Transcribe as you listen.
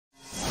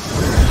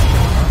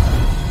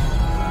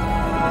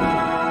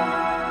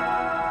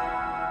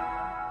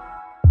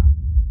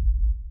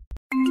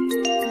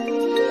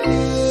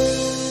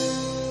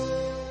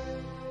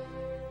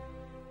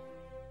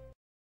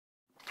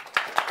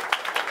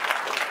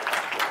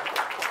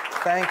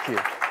Thank you.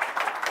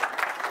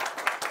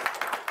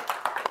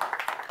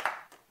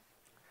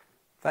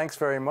 Thanks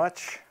very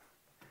much.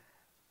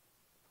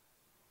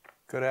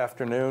 Good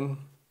afternoon,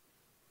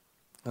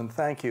 and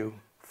thank you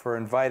for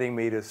inviting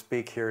me to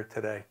speak here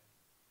today.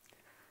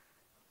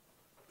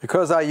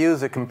 Because I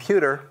use a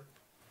computer,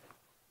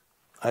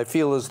 I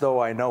feel as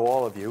though I know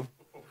all of you.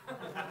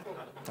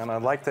 And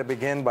I'd like to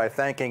begin by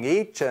thanking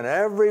each and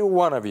every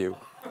one of you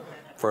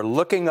for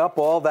looking up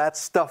all that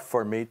stuff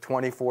for me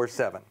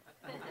 24/7.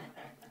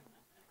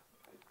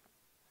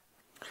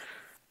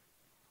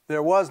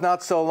 There was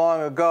not so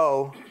long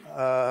ago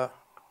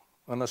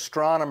an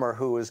astronomer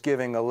who was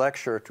giving a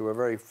lecture to a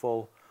very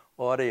full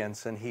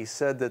audience, and he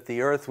said that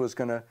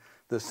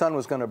the sun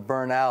was going to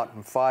burn out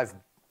in 5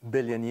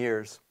 billion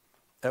years,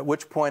 at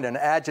which point an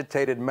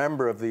agitated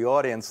member of the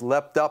audience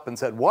leapt up and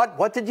said, "What?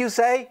 What did you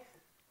say?"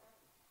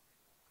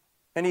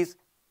 And he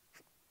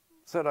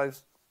said, "I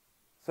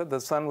said the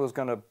sun was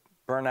going to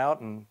burn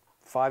out in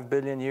 5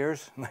 billion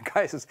years." And the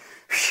guy says,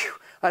 "Phew,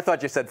 I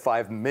thought you said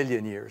 5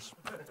 million years."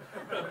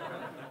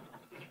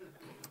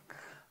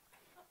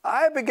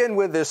 I begin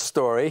with this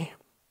story,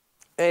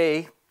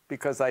 A,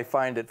 because I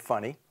find it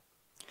funny,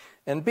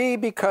 and B,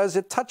 because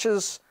it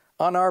touches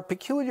on our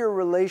peculiar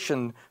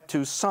relation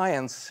to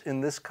science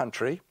in this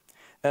country,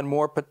 and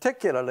more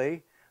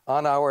particularly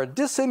on our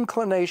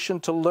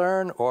disinclination to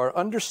learn or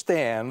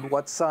understand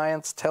what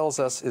science tells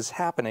us is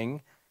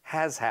happening,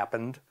 has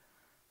happened,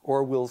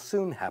 or will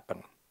soon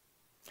happen.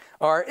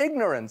 Our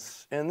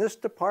ignorance in this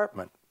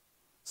department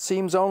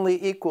seems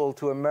only equal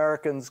to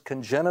Americans'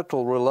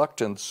 congenital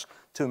reluctance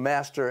to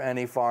master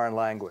any foreign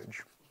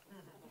language.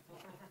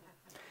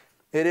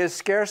 It is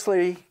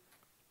scarcely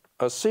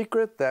a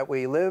secret that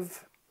we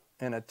live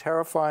in a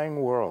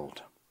terrifying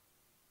world,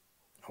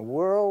 a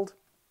world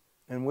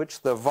in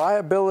which the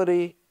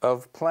viability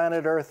of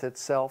planet Earth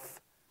itself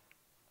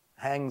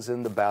hangs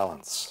in the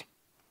balance.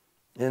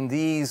 In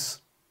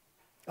these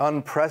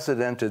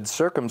unprecedented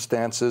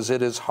circumstances,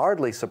 it is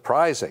hardly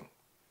surprising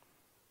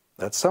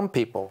that some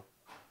people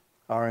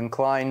are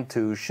inclined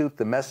to shoot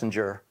the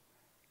messenger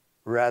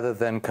rather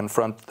than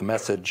confront the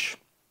message.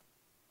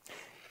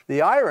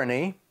 The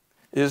irony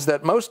is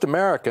that most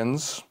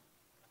Americans,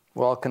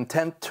 while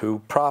content to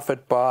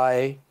profit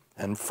by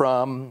and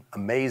from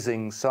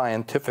amazing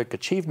scientific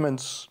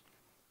achievements,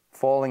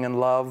 falling in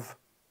love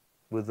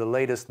with the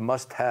latest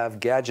must-have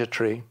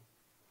gadgetry,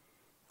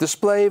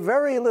 display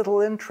very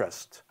little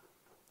interest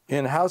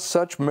in how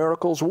such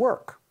miracles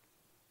work.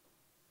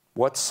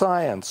 What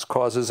science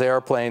causes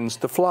airplanes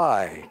to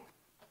fly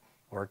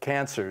or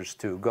cancers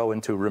to go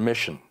into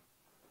remission?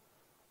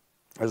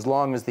 As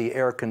long as the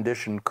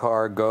air-conditioned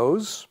car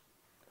goes,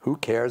 who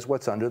cares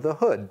what's under the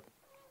hood?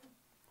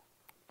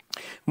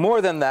 More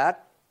than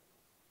that,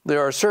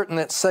 there are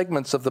certain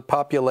segments of the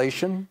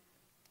population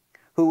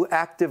who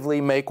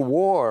actively make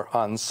war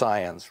on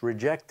science,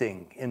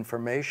 rejecting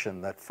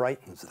information that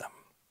frightens them.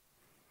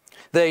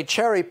 They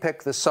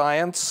cherry-pick the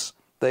science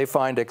they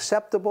find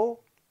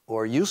acceptable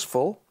or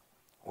useful,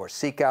 or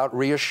seek out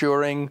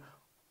reassuring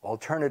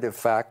alternative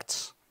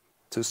facts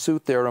to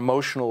suit their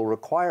emotional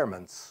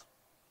requirements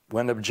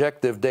when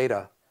objective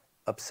data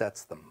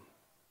upsets them.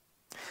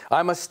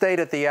 I must state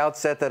at the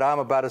outset that I'm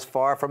about as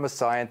far from a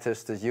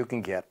scientist as you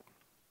can get.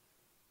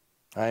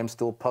 I am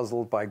still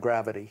puzzled by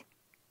gravity.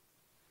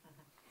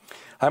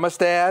 I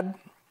must add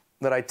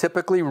that I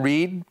typically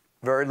read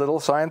very little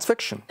science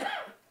fiction,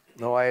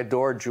 though I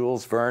adore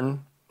Jules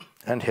Verne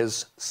and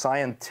his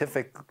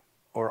scientific,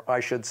 or I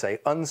should say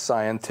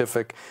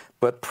unscientific,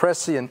 but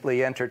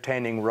presciently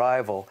entertaining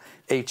rival,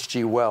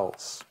 H.G.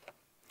 Wells.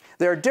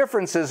 Their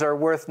differences are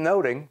worth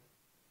noting.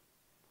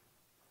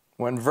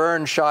 When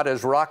Verne shot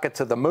his rocket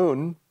to the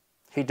moon,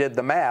 he did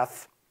the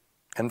math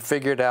and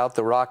figured out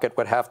the rocket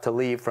would have to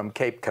leave from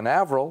Cape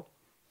Canaveral,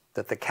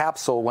 that the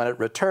capsule, when it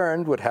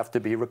returned, would have to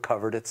be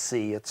recovered at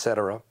sea,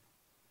 etc.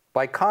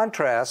 By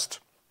contrast,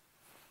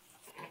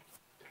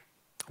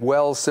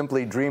 Wells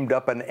simply dreamed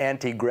up an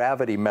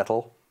anti-gravity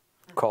metal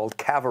called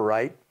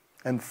cavorite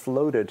and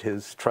floated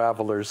his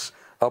travelers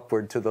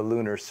upward to the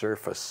lunar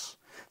surface.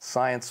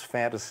 Science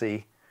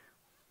fantasy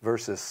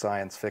versus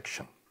science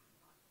fiction.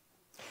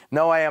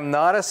 No, I am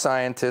not a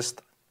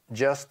scientist,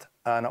 just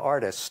an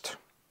artist.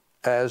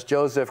 As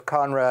Joseph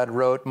Conrad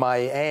wrote, "My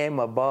aim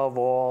above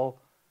all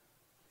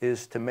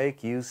is to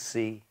make you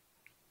see."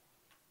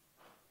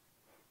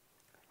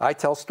 I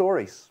tell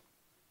stories,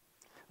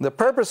 the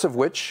purpose of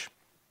which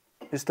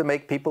is to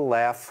make people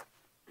laugh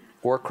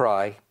or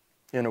cry,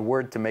 in a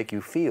word, to make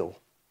you feel.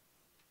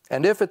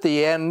 And if at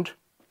the end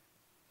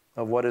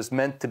of what is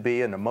meant to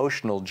be an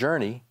emotional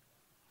journey,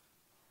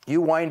 you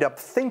wind up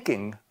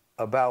thinking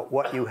about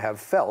what you have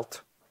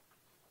felt,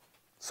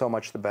 so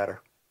much the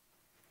better.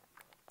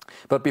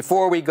 But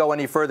before we go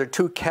any further,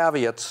 two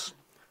caveats.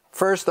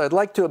 First, I'd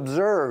like to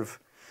observe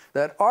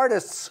that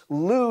artists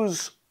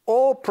lose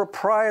all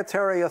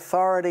proprietary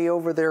authority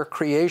over their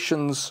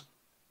creations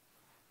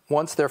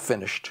once they're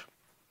finished.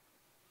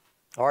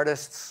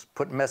 Artists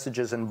put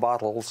messages in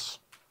bottles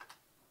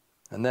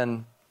and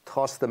then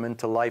toss them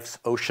into life's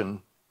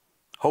ocean,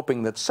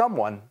 hoping that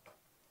someone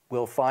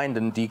will find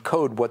and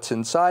decode what's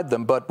inside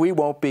them, but we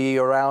won't be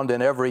around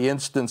in every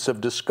instance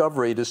of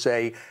discovery to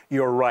say,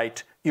 you're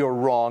right, you're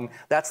wrong,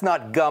 that's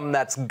not gum,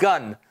 that's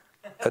gun,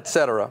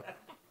 etc.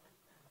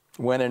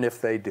 When and if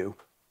they do.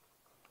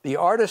 The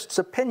artist's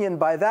opinion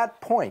by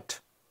that point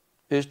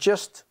is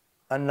just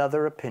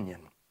another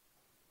opinion.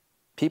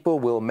 People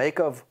will make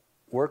of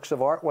works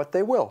of art what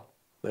they will.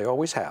 They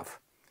always have.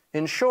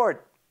 In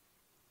short,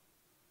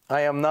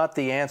 I am not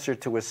the answer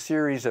to a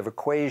series of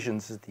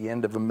equations at the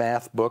end of a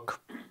math book.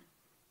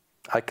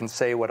 I can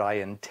say what I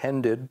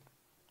intended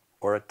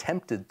or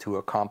attempted to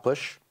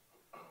accomplish,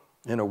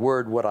 in a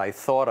word, what I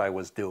thought I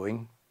was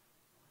doing,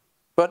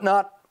 but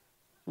not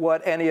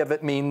what any of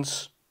it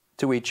means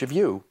to each of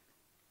you,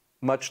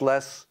 much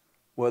less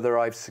whether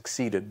I've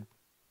succeeded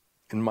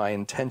in my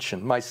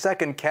intention. My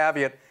second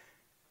caveat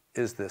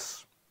is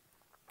this.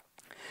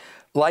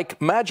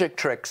 Like magic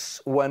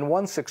tricks, when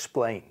once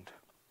explained,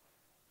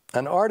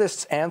 an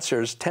artist's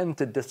answers tend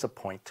to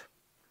disappoint.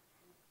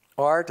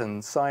 Art,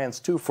 and science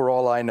too, for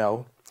all I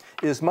know,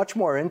 is much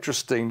more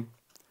interesting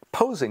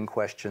posing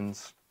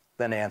questions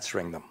than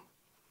answering them.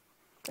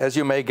 As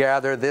you may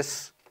gather,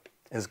 this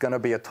is going to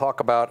be a talk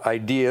about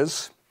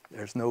ideas.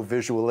 There's no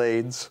visual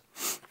aids.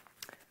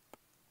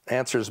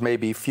 Answers may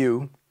be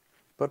few,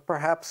 but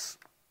perhaps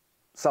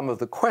some of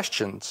the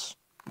questions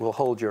will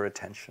hold your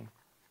attention.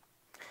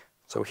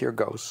 So here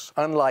goes.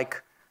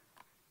 Unlike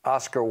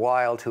Oscar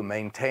Wilde, who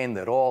maintained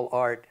that all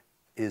art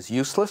is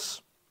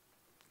useless,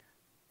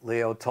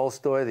 Leo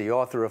Tolstoy, the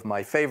author of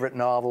my favorite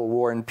novel,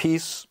 War and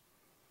Peace,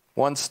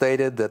 once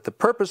stated that the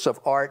purpose of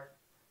art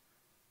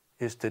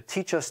is to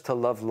teach us to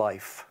love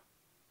life.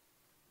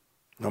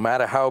 No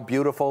matter how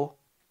beautiful,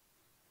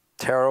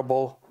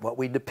 terrible, what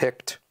we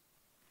depict,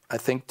 I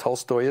think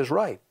Tolstoy is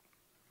right.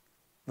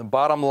 The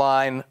bottom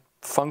line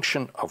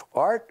function of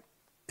art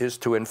is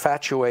to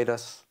infatuate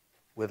us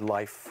with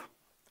life.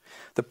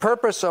 The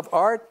purpose of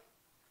art,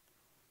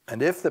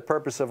 and if the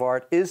purpose of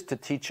art is to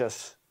teach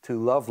us to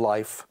love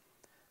life,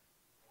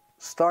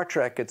 Star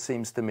Trek, it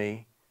seems to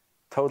me,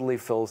 totally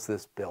fills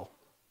this bill.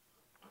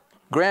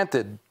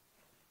 Granted,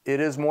 it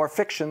is more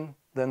fiction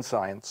than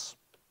science,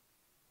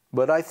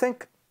 but I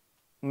think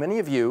many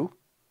of you,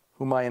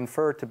 whom I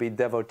infer to be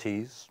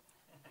devotees,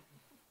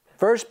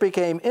 first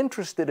became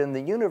interested in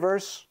the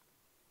universe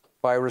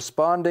by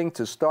responding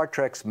to Star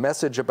Trek's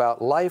message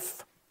about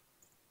life,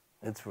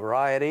 its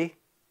variety,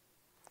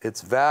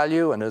 its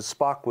value, and as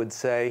Spock would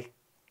say,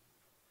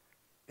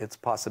 its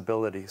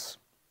possibilities.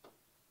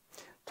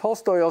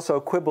 Tolstoy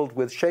also quibbled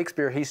with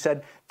Shakespeare. He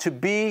said, to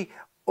be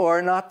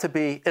or not to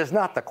be is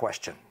not the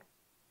question.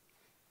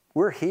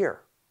 We're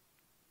here.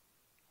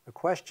 The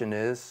question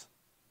is,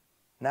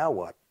 now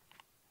what?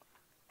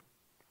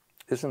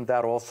 Isn't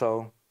that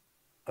also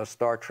a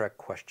Star Trek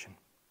question?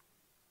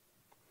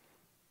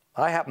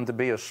 I happen to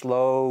be a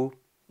slow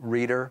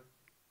reader,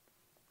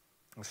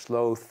 a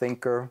slow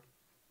thinker,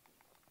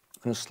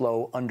 and a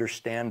slow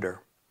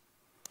understander.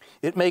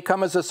 It may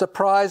come as a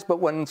surprise, but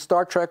when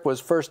Star Trek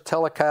was first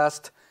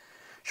telecast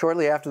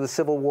shortly after the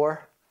Civil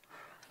War,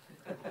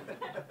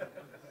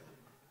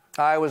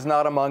 I was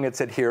not among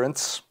its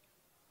adherents.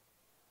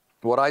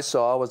 What I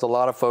saw was a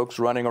lot of folks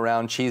running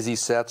around cheesy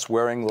sets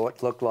wearing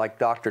what looked like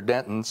Dr.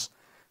 Denton's,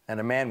 and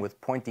a man with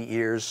pointy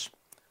ears.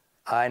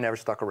 I never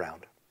stuck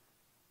around.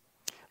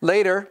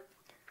 Later,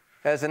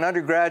 as an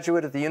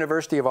undergraduate at the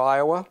University of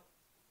Iowa,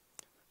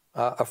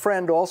 a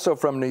friend also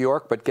from New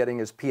York, but getting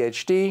his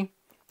PhD,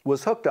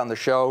 was hooked on the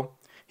show.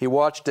 He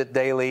watched it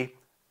daily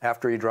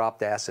after he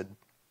dropped acid.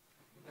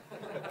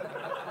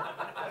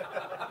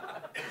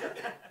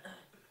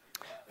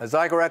 As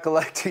I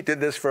recollect, he did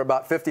this for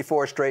about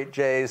 54 straight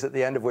J's, at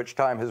the end of which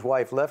time his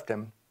wife left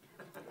him.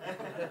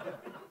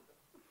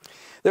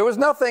 There was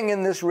nothing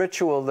in this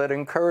ritual that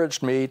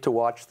encouraged me to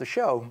watch the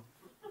show.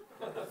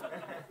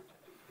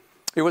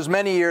 It was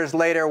many years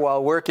later,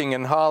 while working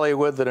in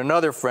Hollywood, that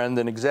another friend,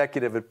 an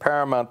executive at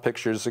Paramount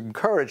Pictures,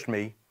 encouraged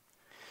me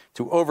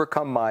to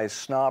overcome my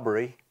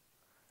snobbery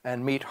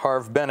and meet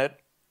Harve Bennett,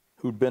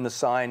 who'd been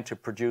assigned to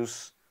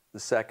produce the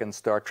second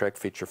Star Trek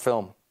feature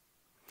film.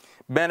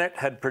 Bennett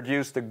had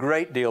produced a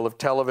great deal of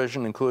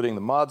television, including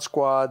The Mod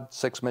Squad,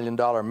 $6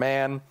 Million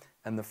Man,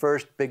 and the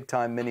first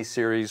big-time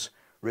miniseries,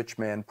 Rich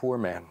Man, Poor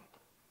Man.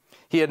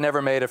 He had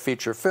never made a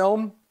feature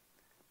film,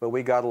 but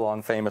we got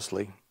along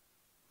famously.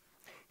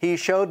 He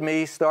showed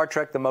me Star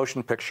Trek: The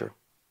Motion Picture.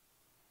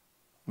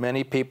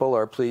 Many people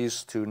are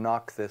pleased to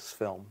knock this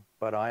film,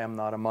 but I am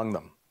not among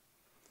them.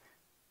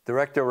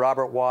 Director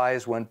Robert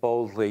Wise went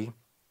boldly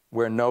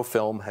where no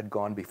film had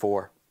gone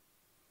before.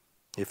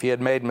 If he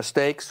had made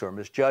mistakes or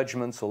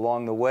misjudgments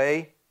along the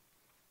way,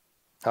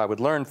 I would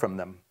learn from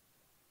them.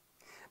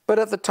 But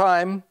at the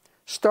time,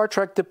 Star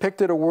Trek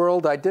depicted a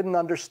world I didn't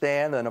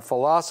understand and a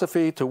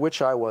philosophy to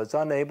which I was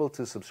unable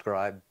to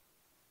subscribe.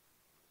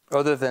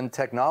 Other than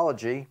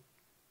technology,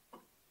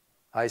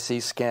 I see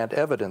scant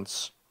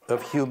evidence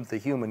of the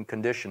human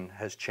condition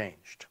has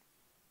changed.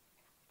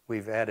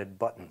 We've added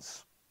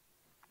buttons.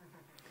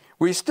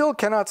 We still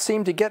cannot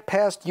seem to get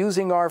past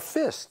using our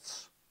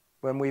fists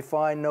when we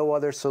find no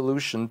other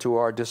solution to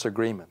our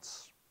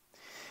disagreements.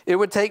 It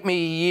would take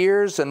me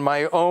years and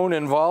my own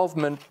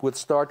involvement with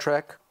Star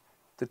Trek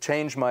to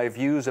change my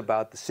views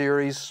about the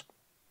series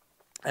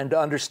and to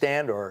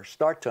understand, or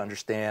start to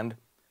understand,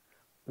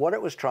 what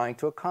it was trying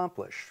to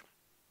accomplish.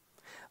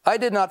 I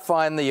did not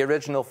find the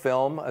original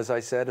film, as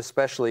I said,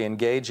 especially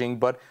engaging,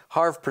 but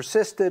Harv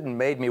persisted and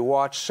made me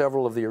watch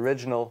several of the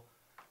original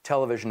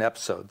television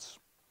episodes,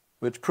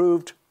 which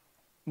proved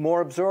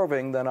more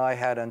absorbing than I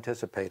had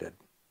anticipated.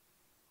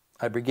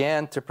 I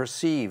began to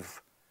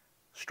perceive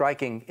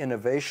striking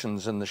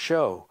innovations in the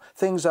show,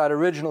 things I'd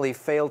originally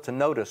failed to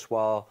notice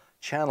while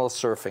channel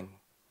surfing.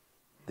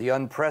 The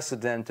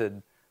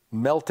unprecedented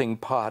melting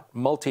pot,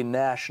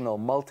 multinational,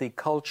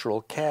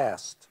 multicultural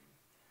cast.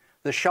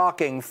 The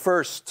shocking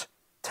first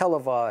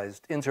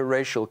televised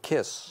interracial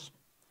kiss.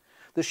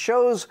 The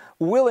show's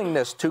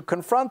willingness to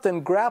confront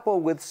and grapple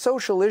with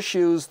social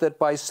issues that,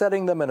 by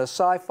setting them in a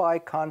sci-fi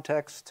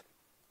context,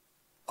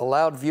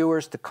 allowed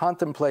viewers to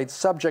contemplate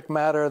subject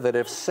matter that,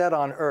 if set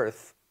on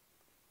Earth,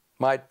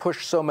 might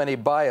push so many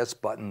bias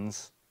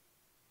buttons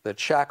that,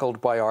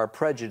 shackled by our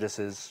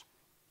prejudices,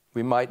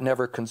 we might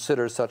never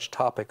consider such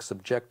topics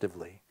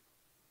objectively.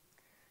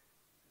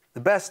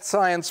 The best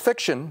science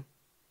fiction,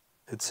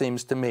 it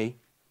seems to me,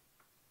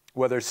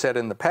 whether set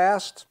in the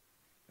past,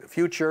 the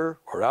future,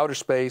 or outer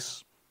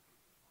space,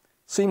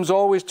 seems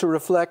always to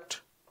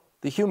reflect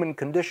the human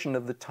condition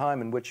of the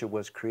time in which it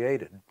was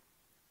created.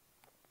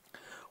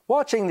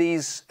 Watching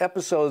these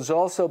episodes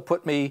also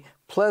put me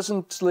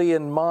pleasantly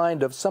in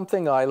mind of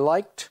something I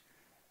liked,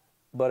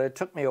 but it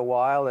took me a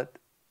while, it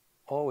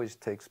always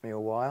takes me a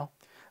while,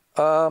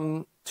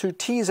 to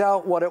tease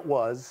out what it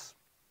was.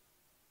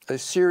 A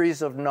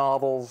series of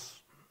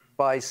novels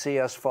by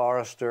C.S.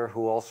 Forester,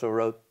 who also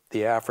wrote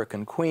The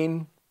African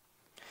Queen,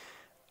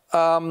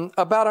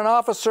 about an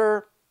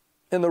officer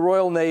in the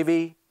Royal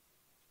Navy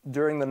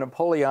during the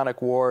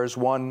Napoleonic Wars,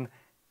 one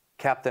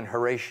Captain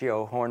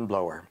Horatio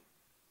Hornblower.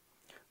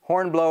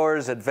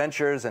 Hornblower's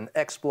adventures and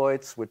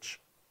exploits, which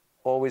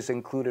always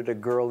included a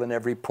girl in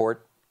every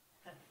port,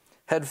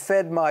 had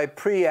fed my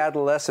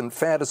pre-adolescent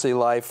fantasy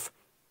life,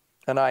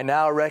 and I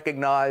now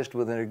recognized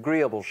with an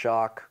agreeable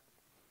shock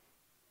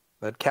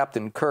that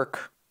Captain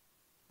Kirk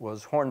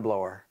was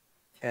Hornblower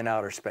in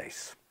outer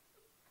space.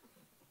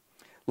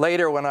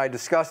 Later, when I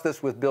discussed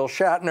this with Bill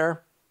Shatner,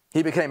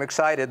 he became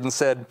excited and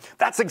said,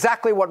 "That's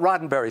exactly what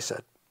Roddenberry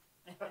said."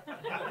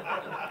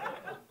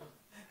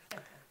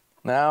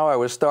 Now I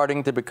was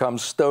starting to become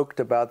stoked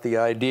about the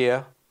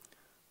idea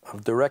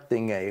of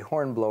directing a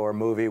Hornblower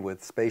movie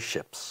with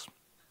spaceships.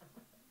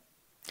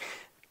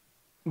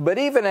 But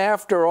even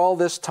after all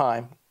this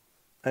time,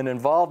 an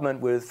involvement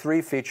with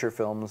 3 feature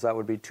films, that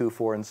would be 2,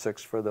 4, and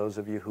 6 for those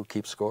of you who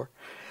keep score,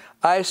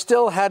 I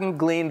still hadn't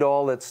gleaned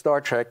all that Star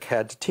Trek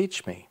had to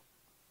teach me.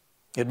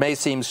 It may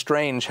seem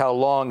strange how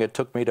long it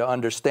took me to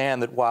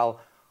understand that while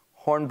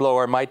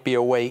Hornblower might be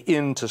a way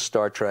into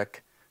Star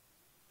Trek,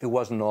 it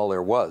wasn't all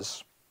there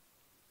was.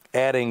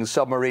 Adding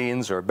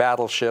submarines or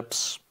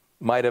battleships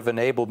might have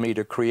enabled me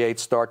to create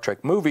Star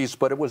Trek movies,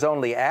 but it was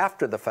only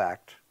after the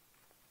fact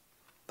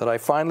that I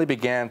finally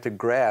began to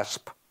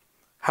grasp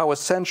how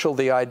essential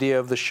the idea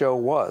of the show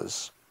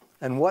was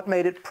and what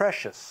made it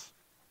precious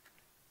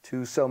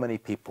to so many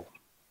people.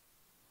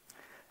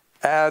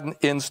 And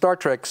in Star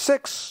Trek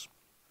VI,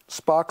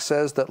 Spock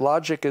says that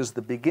logic is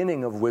the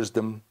beginning of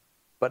wisdom,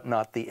 but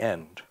not the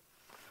end.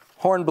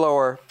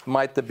 Hornblower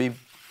might be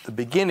the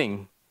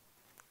beginning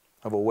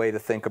of a way to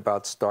think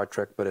about Star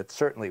Trek, but it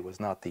certainly was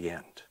not the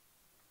end.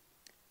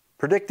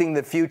 Predicting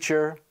the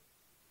future,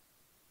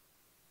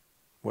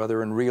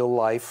 whether in real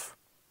life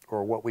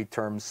or what we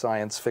term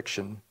science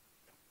fiction,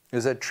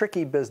 is a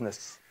tricky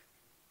business,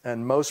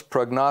 and most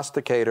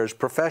prognosticators,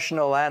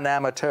 professional and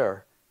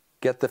amateur,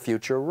 get the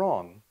future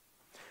wrong.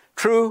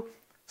 True,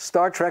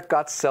 Star Trek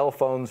got cell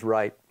phones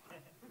right,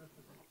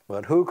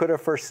 but who could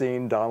have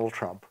foreseen Donald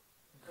Trump?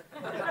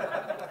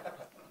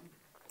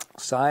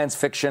 Science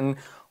fiction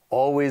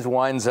always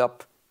winds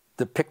up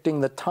depicting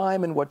the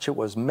time in which it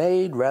was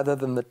made rather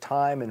than the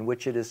time in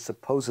which it is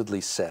supposedly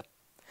set.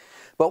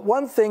 But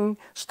one thing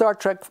Star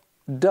Trek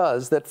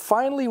does that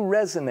finally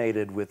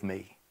resonated with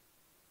me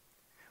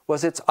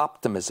was its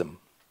optimism.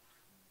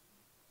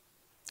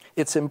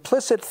 Its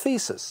implicit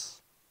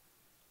thesis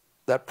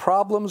that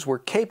problems were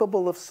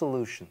capable of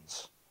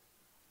solutions.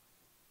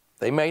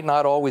 They may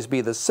not always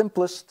be the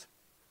simplest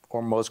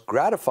or most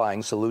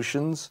gratifying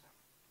solutions,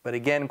 but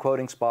again,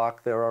 quoting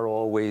Spock, there are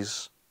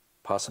always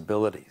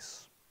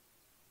possibilities.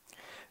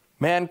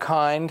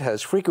 Mankind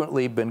has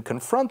frequently been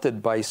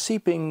confronted by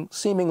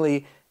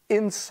seemingly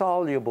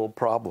insoluble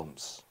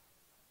problems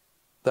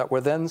that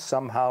were then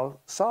somehow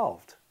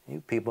solved.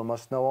 You people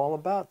must know all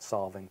about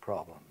solving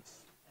problems.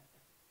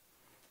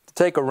 To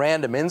take a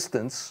random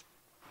instance,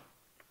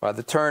 by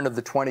the turn of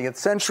the 20th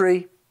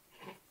century,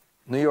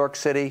 New York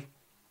City,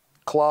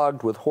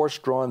 clogged with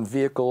horse-drawn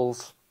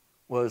vehicles,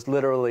 was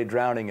literally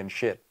drowning in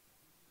shit.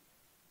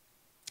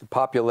 The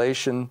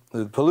pollution,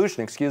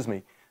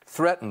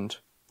 threatened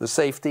the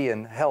safety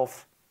and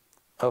health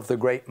of the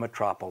great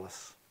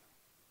metropolis.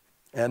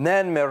 And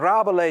then,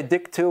 mirabile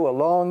dictu,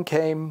 along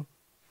came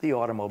the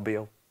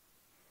automobile.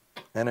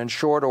 And in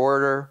short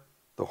order,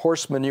 the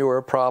horse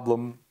manure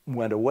problem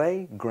went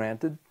away,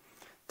 granted,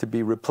 to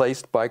be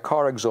replaced by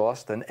car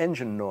exhaust and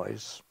engine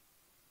noise.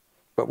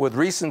 But with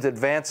recent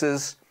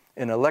advances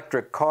in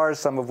electric cars,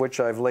 some of which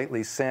I've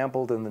lately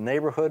sampled in the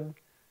neighborhood,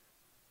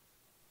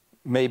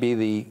 maybe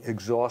the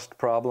exhaust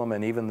problem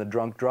and even the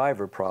drunk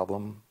driver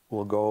problem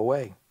will go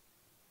away.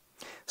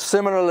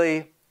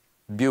 Similarly,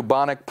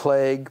 bubonic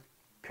plague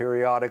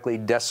periodically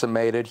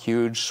decimated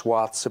huge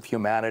swaths of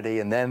humanity,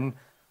 and then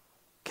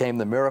came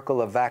the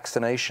miracle of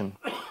vaccination,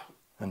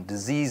 and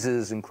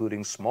diseases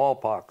including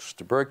smallpox,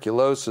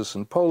 tuberculosis,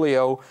 and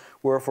polio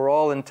were for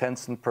all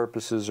intents and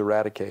purposes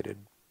eradicated.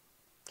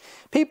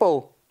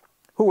 People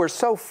who were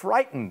so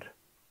frightened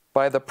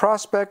by the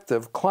prospect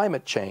of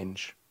climate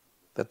change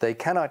that they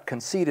cannot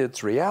concede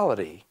its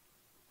reality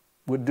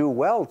would do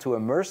well to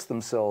immerse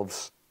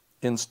themselves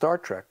in Star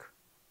Trek,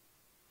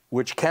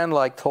 which can,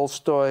 like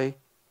Tolstoy,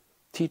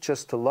 teach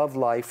us to love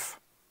life,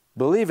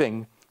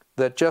 believing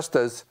that just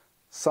as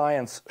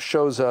science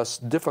shows us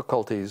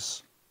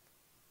difficulties,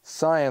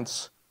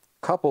 science,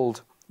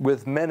 coupled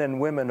with men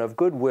and women of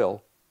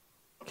goodwill,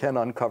 can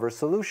uncover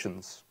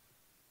solutions.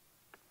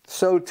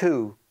 So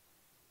too,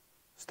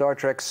 Star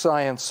Trek's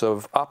science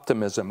of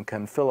optimism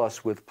can fill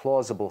us with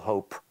plausible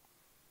hope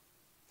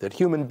that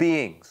human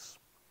beings,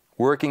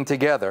 working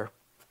together,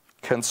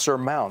 can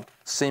surmount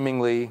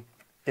seemingly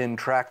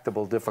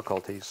intractable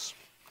difficulties.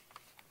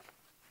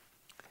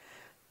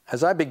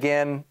 As I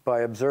began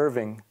by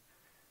observing,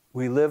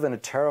 we live in a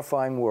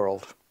terrifying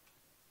world.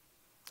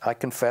 I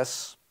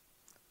confess,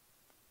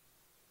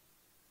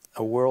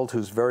 a world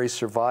whose very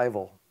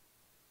survival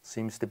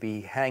seems to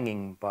be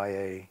hanging by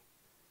a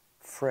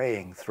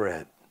fraying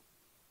thread.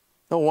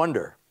 No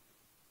wonder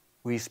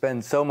we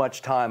spend so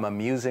much time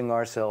amusing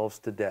ourselves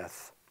to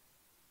death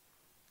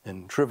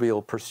in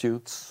trivial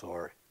pursuits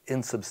or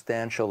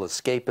insubstantial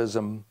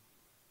escapism,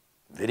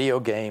 video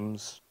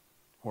games,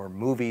 or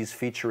movies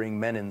featuring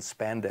men in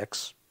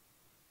spandex,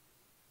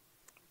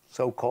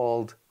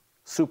 so-called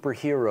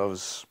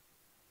superheroes,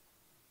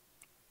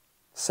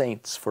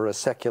 saints for a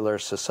secular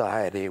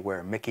society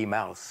where Mickey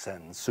Mouse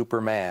and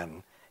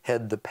Superman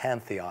head the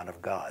pantheon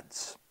of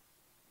gods,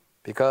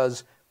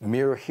 because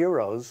mere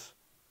heroes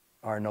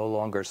are no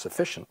longer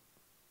sufficient.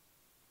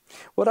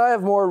 What I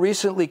have more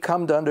recently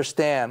come to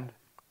understand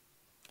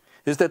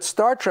is that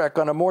Star Trek,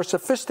 on a more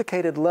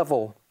sophisticated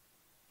level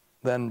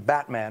than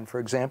Batman, for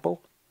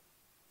example,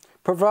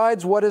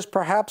 provides what is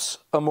perhaps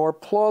a more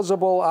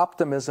plausible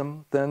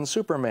optimism than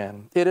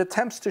Superman. It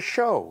attempts to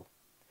show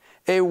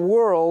a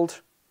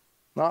world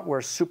not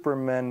where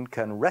supermen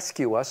can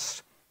rescue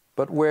us,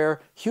 but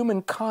where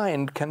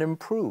humankind can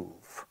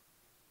improve,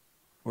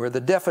 where the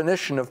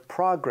definition of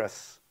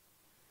progress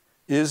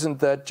isn't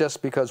that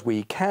just because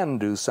we can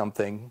do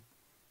something,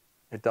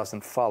 it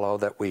doesn't follow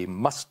that we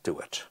must do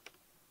it.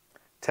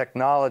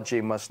 Technology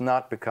must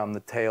not become the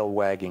tail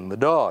wagging the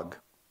dog.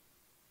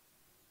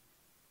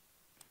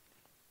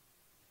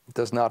 It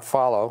does not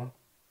follow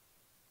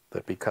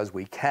that because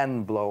we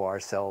can blow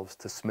ourselves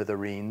to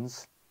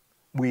smithereens,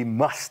 we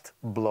must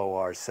blow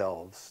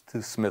ourselves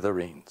to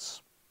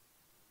smithereens.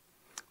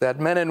 That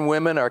men and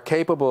women are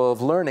capable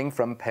of learning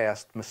from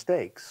past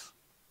mistakes.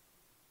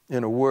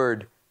 In a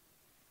word,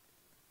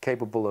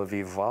 capable of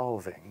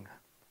evolving.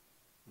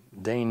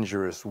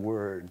 Dangerous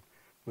word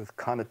with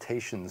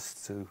connotations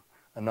to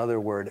another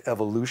word,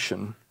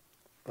 evolution,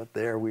 but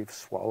there we've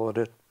swallowed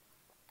it.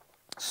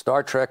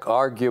 Star Trek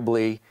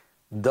arguably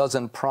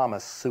doesn't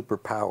promise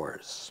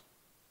superpowers,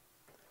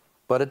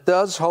 but it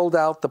does hold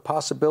out the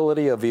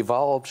possibility of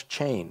evolved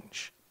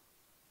change,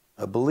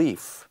 a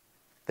belief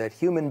that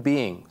human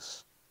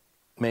beings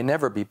may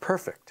never be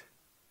perfect,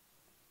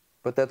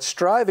 but that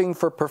striving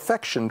for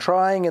perfection,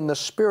 trying in the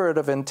spirit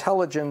of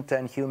intelligent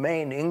and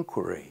humane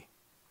inquiry,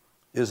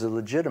 is a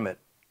legitimate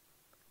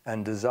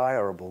and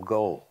desirable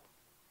goal.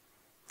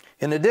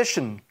 In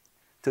addition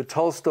to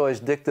Tolstoy's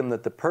dictum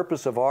that the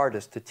purpose of art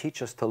is to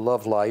teach us to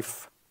love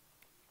life,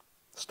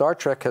 Star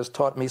Trek has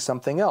taught me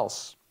something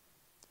else,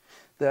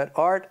 that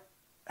art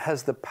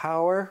has the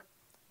power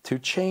to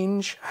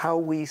change how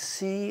we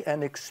see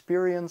and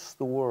experience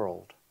the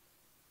world.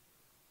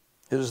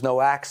 It is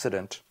no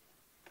accident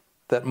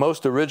that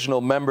most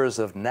original members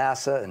of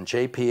NASA and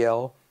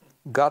JPL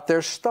got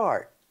their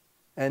start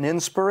and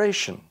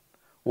inspiration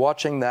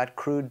watching that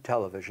crude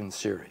television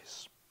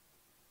series.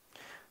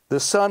 The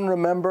sun,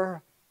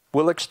 remember,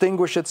 will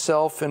extinguish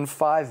itself in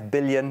 5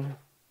 billion,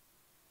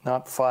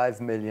 not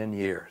 5 million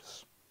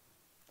years.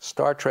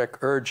 Star Trek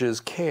urges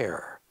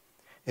care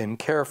in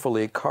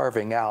carefully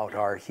carving out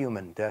our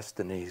human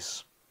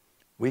destinies.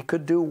 We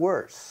could do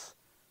worse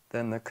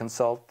than to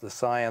consult the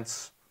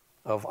science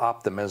of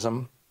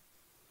optimism.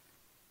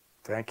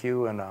 Thank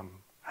you, and I'm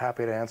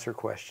happy to answer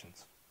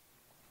questions.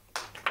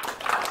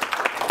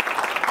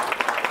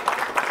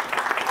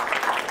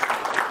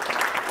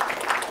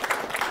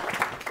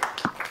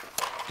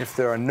 If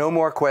there are no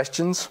more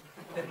questions,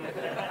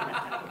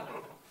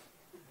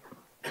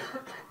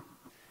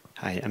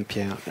 Hi, I'm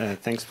Pierre.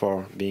 Thanks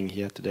for being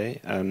here today.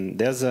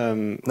 There's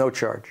no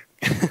charge.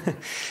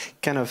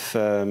 kind of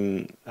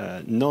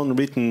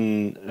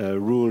non-written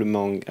rule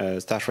among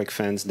Star Trek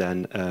fans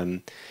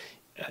that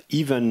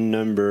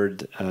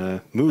even-numbered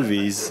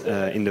movies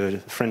in the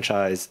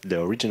franchise,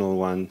 the original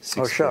one,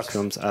 six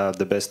films, are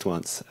the best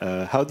ones.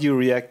 How do you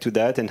react to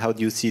that, and how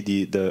do you see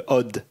the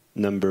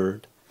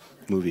odd-numbered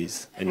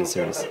movies in the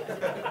series?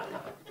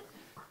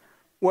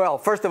 Well,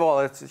 first of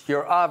all,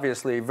 you're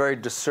obviously very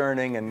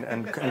discerning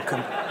and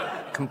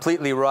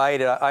completely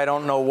right. I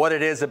don't know what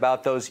it is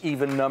about those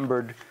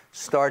even-numbered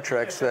Star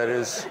Treks that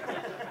is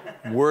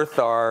worth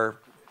our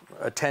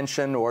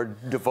attention or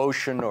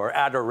devotion or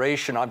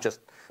adoration. I'm just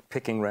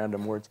picking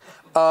random words.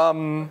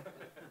 I'm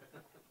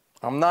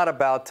not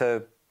about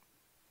to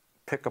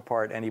pick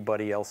apart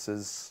anybody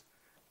else's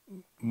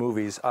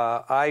movies.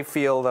 I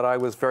feel that I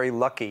was very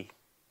lucky.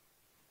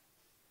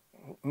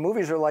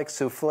 Movies are like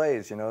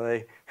souffles, you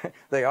know.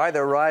 They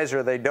either rise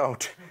or they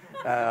don't.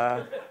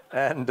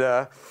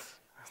 The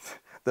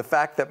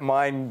fact that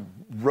mine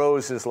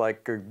rose is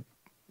like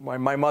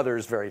my mother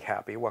is very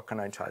happy. What can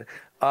I tell you?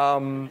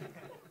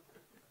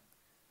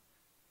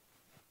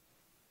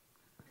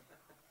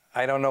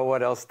 I don't know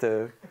what else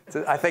to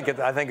I think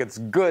it's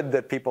good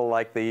that people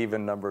like the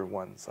even-numbered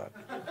ones.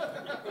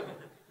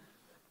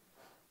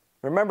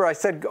 Remember, I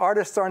said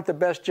artists aren't the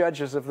best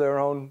judges of their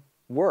own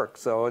work,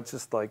 so it's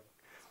just like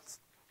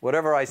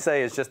whatever I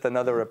say is just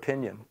another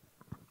opinion.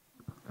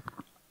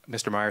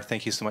 Mr. Meyer,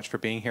 thank you so much for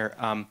being here.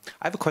 I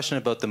have a question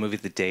about the movie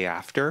The Day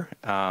After.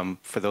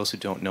 For those who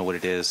don't know what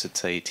it is,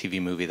 it's a TV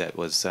movie that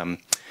was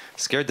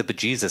scared the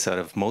bejesus out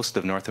of most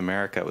of North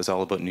America. It was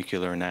all about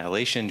nuclear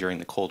annihilation during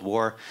the Cold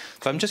War.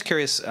 So I'm just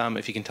curious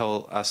if you can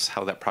tell us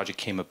how that project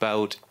came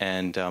about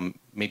and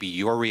maybe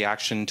your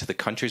reaction to the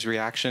country's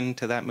reaction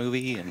to that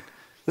movie. And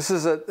this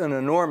is an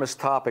enormous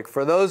topic.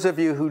 For those of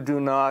you who do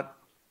not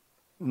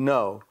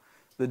know,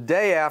 The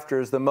Day After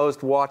is the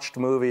most watched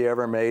movie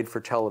ever made for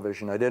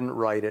television. I didn't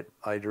write it,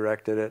 I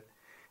directed it.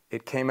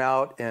 It came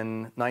out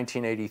in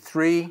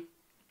 1983.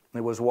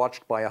 It was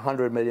watched by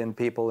 100 million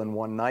people in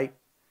one night.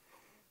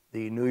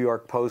 The New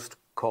York Post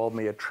called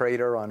me a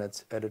traitor on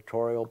its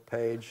editorial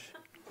page.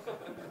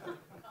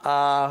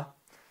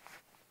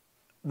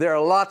 There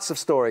are lots of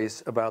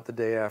stories about The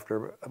Day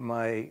After.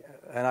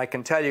 And I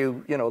can tell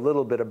you, a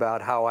little bit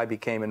about how I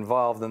became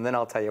involved, and then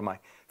I'll tell you my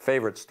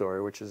favorite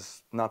story, which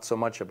is not so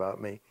much about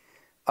me.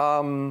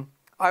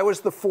 I was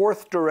the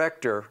fourth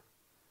director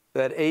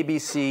that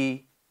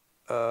ABC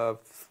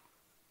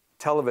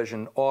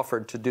television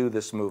offered to do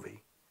this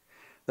movie.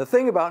 The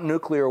thing about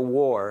nuclear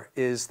war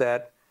is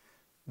that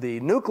the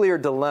nuclear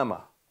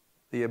dilemma,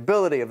 the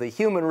ability of the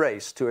human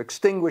race to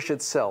extinguish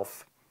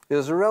itself,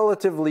 is a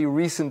relatively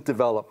recent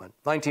development,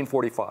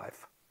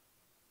 1945.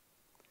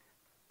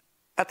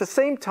 At the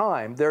same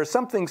time, there is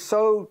something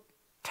so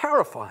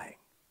terrifying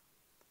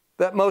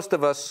that most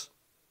of us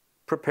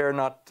prepare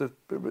not to,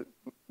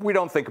 we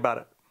don't think about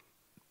it.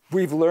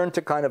 We've learned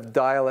to kind of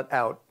dial it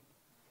out.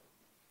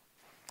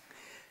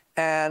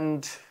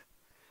 And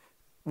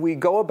we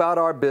go about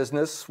our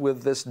business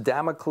with this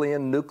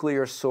Damoclean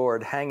nuclear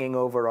sword hanging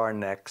over our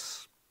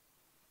necks,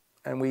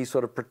 and we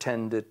sort of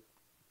pretend it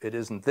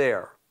isn't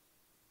there.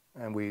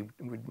 And we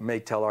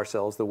may tell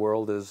ourselves the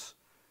world is,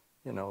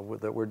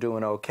 that we're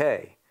doing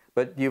okay.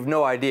 But you've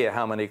no idea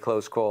how many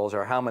close calls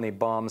or how many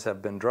bombs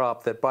have been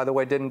dropped that, by the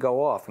way, didn't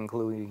go off,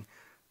 including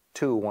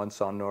 2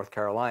 once on North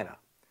Carolina.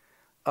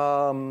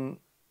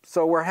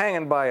 So we're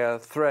hanging by a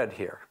thread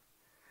here.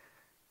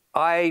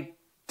 I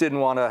didn't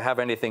want to have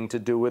anything to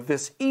do with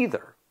this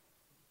either.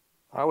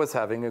 I was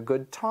having a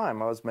good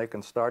time. I was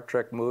making Star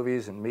Trek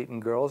movies and meeting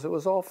girls. It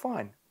was all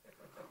fine.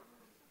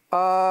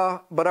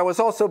 But I was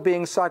also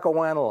being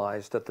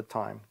psychoanalyzed at the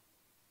time.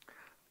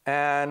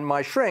 And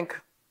my shrink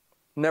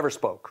never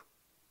spoke.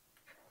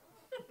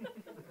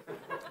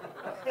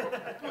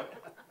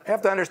 You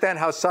have to understand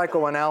how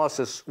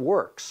psychoanalysis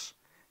works,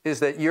 is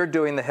that you're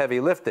doing the heavy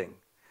lifting.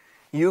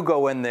 You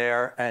go in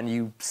there and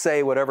you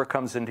say whatever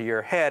comes into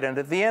your head, and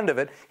at the end of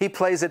it, he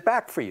plays it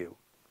back for you,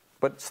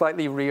 but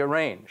slightly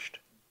rearranged.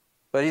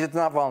 But he's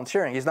not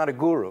volunteering. He's not a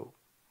guru.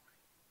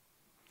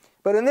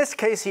 But in this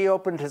case, he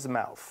opened his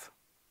mouth.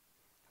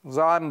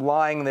 So I'm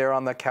lying there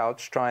on the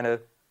couch trying to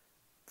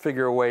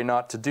figure a way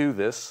not to do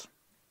this.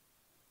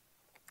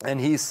 And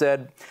he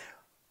said,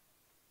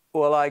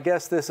 well, I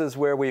guess this is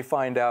where we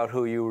find out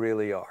who you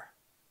really are.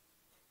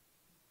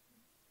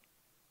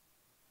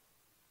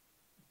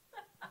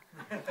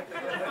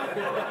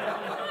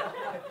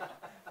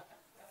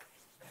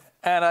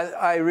 And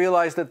I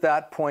realized at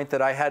that point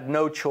that I had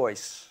no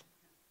choice,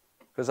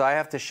 because I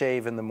have to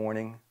shave in the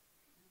morning.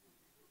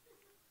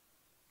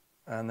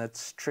 And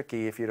that's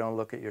tricky if you don't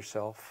look at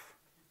yourself.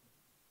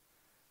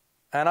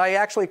 And I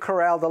actually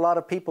corralled a lot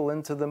of people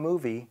into the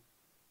movie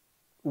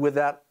with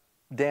that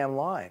damn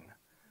line.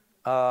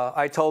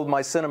 I told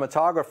my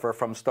cinematographer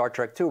from Star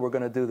Trek II, we're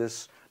going to do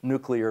this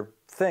nuclear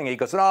thing. He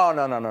goes, no,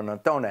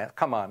 don't,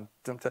 come on.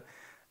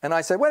 And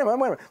I said, wait a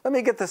minute, let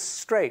me get this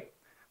straight.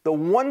 the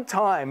one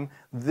time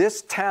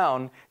this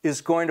town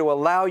is going to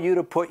allow you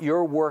to put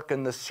your work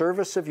in the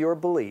service of your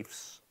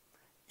beliefs,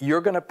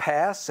 you're going to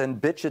pass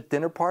and bitch at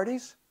dinner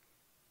parties?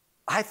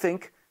 I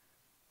think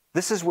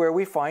this is where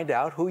we find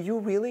out who you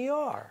really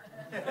are.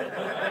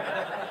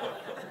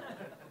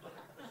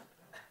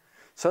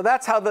 So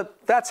that's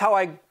how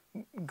I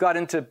got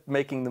into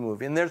making the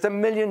movie. And there's a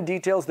million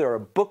details. There are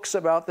books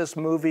about this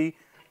movie.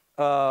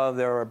 There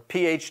are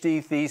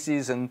PhD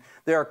theses, and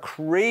there are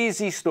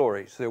crazy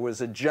stories. There was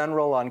a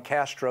general on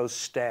Castro's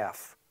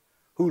staff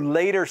who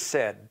later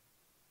said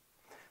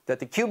that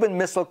the Cuban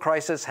Missile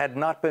Crisis had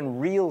not been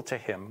real to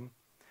him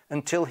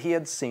until he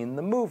had seen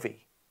the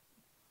movie.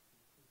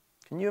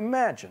 Can you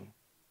imagine?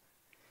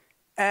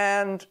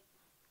 And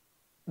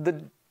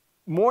the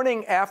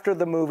morning after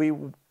the movie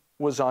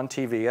was on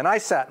TV, and I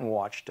sat and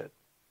watched it,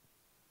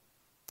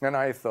 and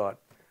I thought,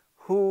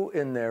 who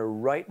in their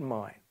right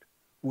mind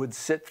would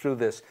sit through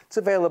this? It's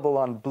available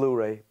on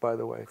Blu-ray, by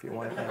the way, if you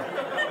want to.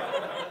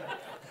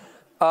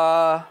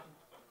 I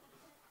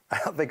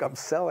don't think I'm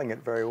selling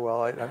it very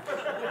well.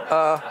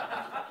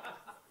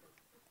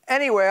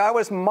 Anyway, I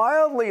was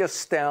mildly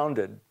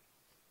astounded,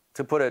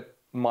 to put it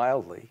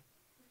mildly,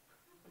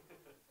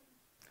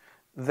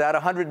 that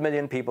 100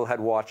 million people had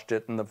watched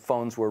it and the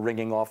phones were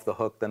ringing off the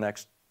hook the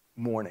next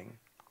morning.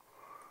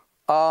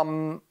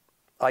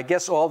 I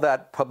guess all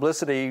that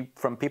publicity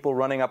from people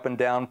running up and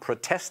down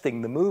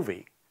protesting the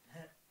movie,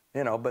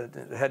 but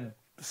it had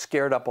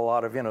scared up a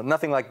lot of,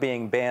 nothing like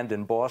being banned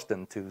in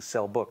Boston to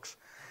sell books.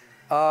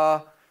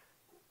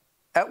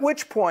 At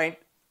which point,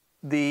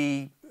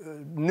 the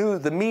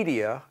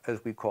media,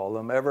 as we call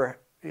them, ever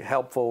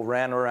helpful,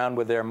 ran around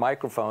with their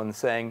microphones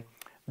saying,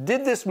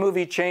 "Did this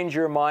movie change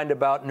your mind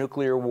about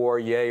nuclear war,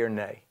 yay or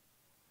nay?"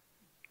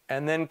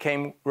 And then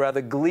came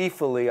rather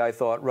gleefully, I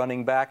thought,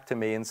 running back to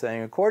me and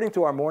saying, "According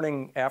to our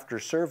morning after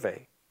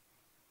survey,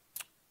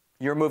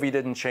 your movie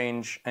didn't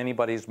change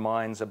anybody's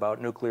minds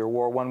about nuclear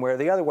war one way or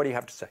the other. What do you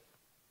have to say?"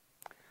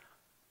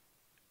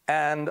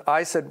 And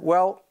I said,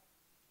 well,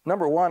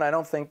 number one, I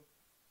don't think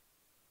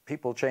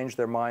people change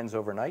their minds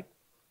overnight.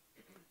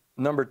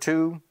 Number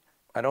two,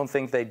 I don't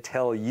think they'd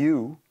tell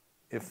you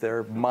if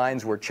their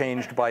minds were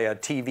changed by a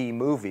TV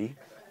movie.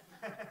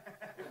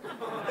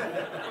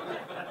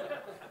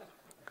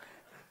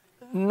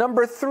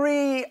 Number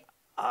three,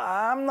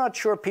 I'm not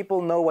sure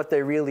people know what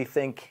they really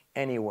think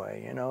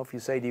anyway. If you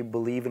say, do you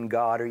believe in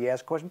God, or you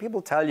ask a question,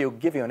 people tell you,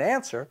 give you an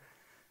answer,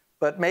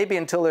 but maybe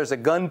until there's a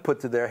gun put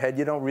to their head,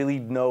 you don't really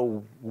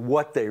know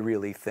what they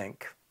really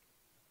think.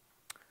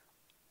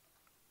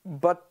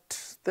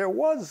 But there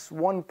was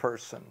one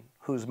person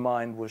whose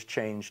mind was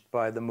changed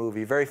by the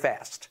movie very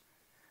fast,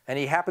 and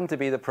he happened to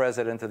be the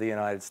President of the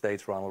United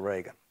States, Ronald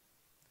Reagan.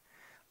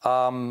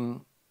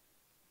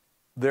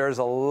 There's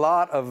a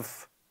lot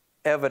of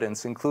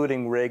evidence,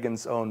 including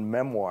Reagan's own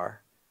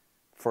memoir,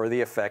 for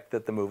the effect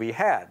that the movie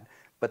had.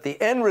 But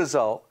the end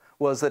result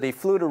was that he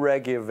flew to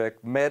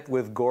Reykjavik, met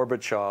with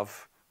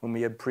Gorbachev, whom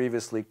he had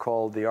previously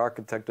called the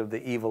architect of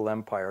the evil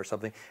empire or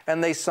something,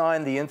 and they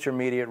signed the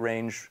Intermediate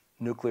Range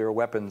Nuclear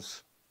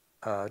Weapons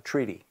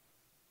Treaty,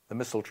 the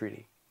Missile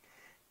Treaty.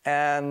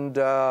 And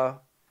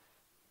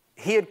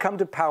he had come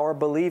to power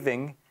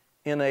believing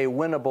in a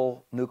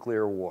winnable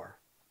nuclear war.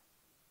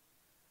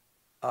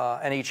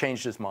 And he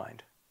changed his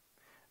mind.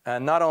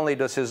 And not only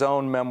does his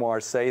own memoir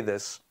say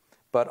this,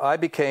 but I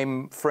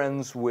became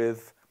friends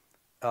with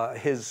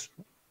his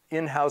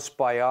in-house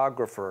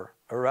biographer,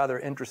 a rather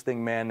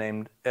interesting man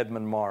named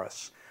Edmund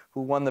Morris,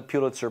 who won the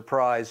Pulitzer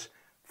Prize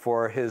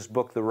for his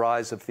book, The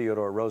Rise of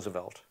Theodore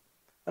Roosevelt.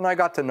 And I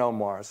got to know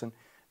Morris.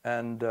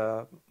 And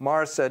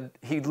Morris said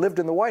he'd lived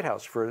in the White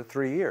House for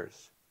 3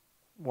 years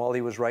while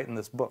he was writing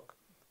this book.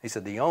 He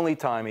said the only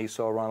time he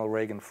saw Ronald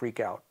Reagan freak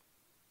out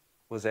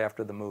was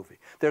after the movie.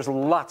 There's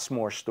lots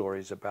more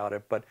stories about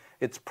it, but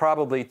it's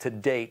probably to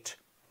date,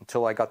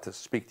 until I got to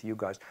speak to you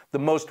guys, the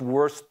most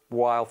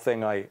worthwhile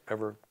thing I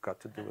ever got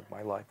to do with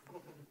my life.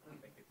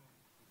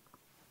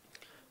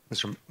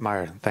 Mr.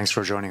 Meyer, thanks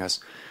for joining us.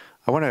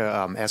 I want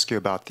to ask you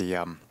about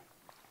the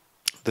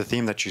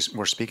theme that you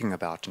were speaking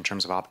about in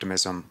terms of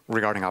optimism,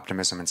 regarding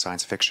optimism in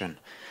science fiction.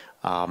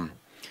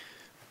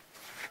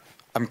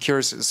 I'm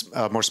curious,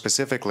 more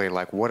specifically,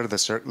 like what are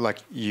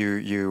the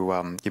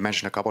you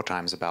mentioned a couple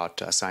times about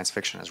science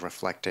fiction as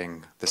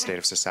reflecting the state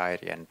of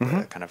society and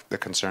kind of the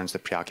concerns, the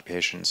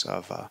preoccupations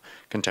of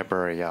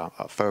contemporary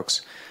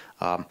folks.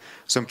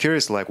 So I'm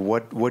curious, like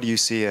what do you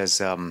see as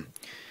kind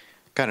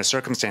of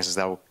circumstances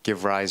that will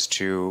give rise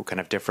to kind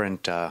of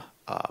different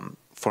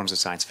forms of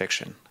science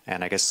fiction?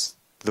 And I guess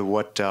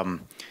what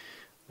I'm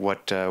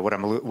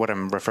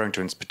referring to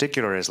in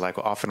particular is, like,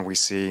 often we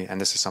see, and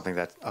this is something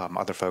that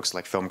other folks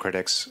like film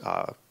critics,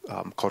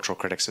 cultural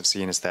critics have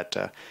seen, is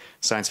that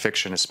science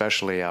fiction,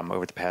 especially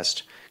over the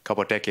past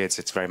couple of decades,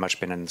 it's very much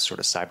been in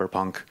sort of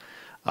cyberpunk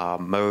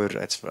mode.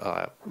 It's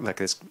like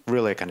this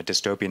really kind of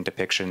dystopian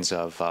depictions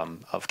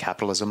of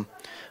capitalism,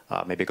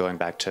 maybe going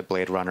back to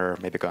Blade Runner,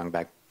 maybe going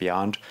back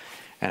beyond,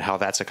 and how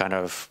that's a kind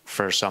of,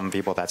 for some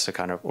people, that's a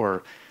kind of,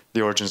 or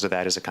the origins of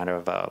that is a kind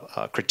of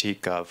a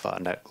critique of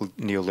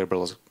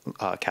neoliberal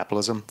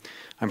capitalism.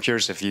 I'm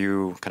curious if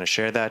you kind of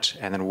share that,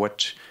 and then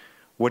what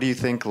do you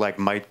think like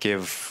might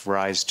give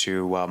rise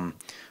to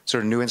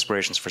sort of new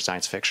inspirations for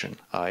science fiction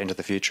into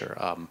the future?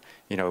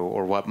 You know,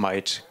 or what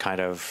might kind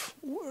of,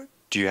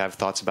 do you have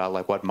thoughts about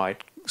like what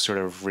might sort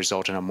of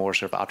result in a more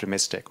sort of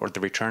optimistic, or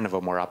the return of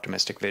a more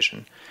optimistic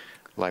vision,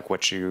 like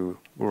what you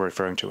were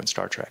referring to in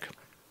Star Trek?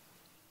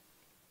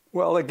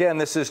 Well, again,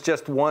 this is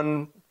just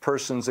one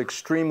person's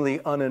extremely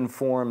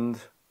uninformed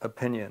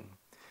opinion.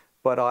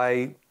 But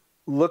I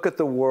look at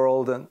the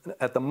world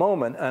at the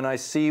moment, and I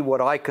see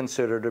what I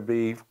consider to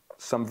be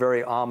some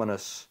very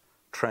ominous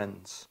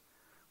trends.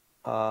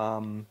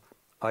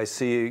 I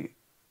see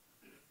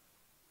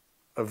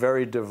a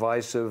very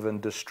divisive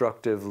and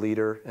destructive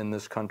leader in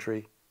this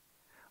country.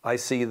 I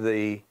see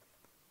the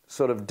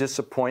sort of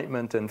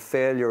disappointment and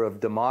failure of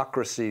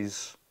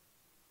democracies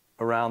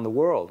around the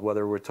world,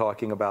 whether we're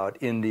talking about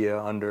India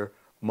under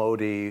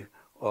Modi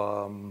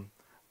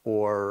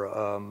or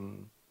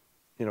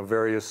you know,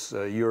 various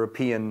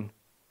European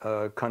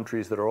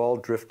countries that are all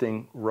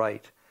drifting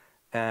right.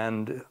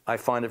 And I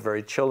find it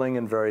very chilling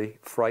and very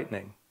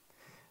frightening.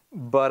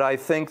 But I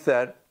think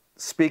that,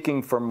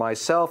 speaking for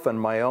myself and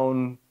my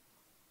own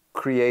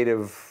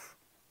creative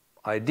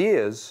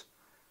ideas,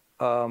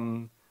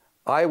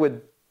 I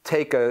would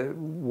take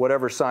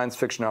whatever science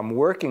fiction I'm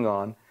working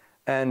on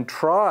and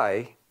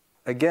try,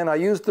 again, I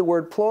used the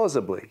word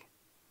plausibly,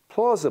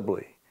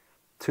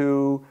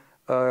 to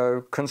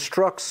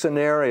construct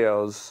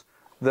scenarios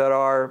that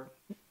are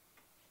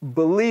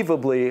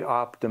believably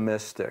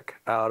optimistic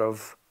out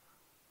of,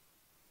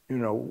 you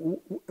know,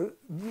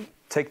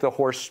 take the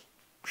horse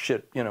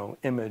shit, you know,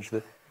 image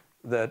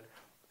that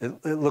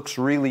it looks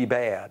really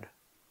bad.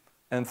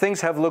 And things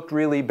have looked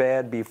really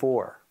bad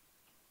before.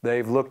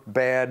 They've looked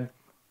bad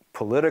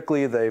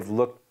politically, they've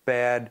looked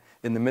bad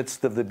in the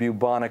midst of the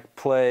bubonic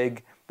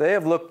plague. They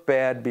have looked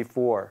bad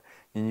before.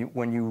 And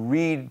when you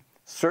read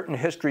certain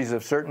histories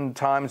of certain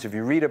times, if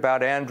you read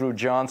about Andrew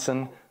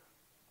Johnson,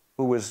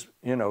 who was,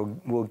 you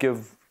know, will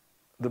give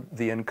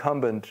the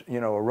incumbent,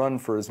 you know, a run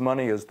for his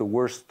money as the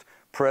worst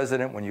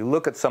president, when you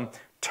look at some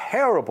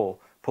terrible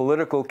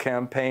political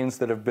campaigns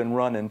that have been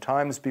run in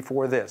times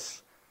before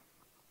this,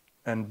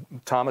 and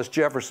Thomas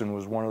Jefferson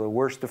was one of the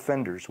worst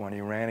offenders when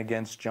he ran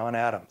against John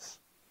Adams.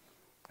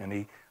 And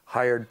he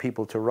hired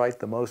people to write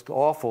the most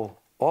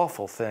awful,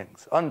 awful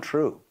things,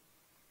 untrue.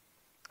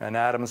 And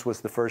Adams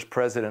was the first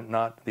president,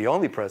 not the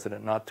only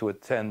president, not to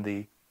attend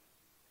the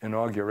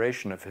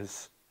inauguration of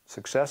his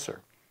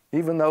successor,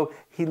 even though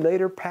he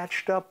later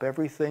patched up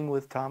everything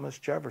with Thomas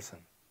Jefferson.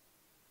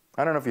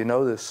 I don't know if you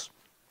know this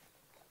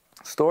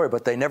story,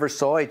 but they never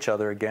saw each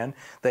other again.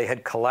 They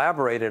had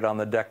collaborated on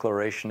the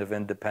Declaration of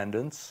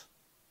Independence.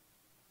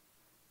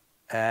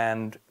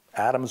 And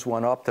Adams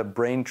went up to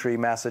Braintree,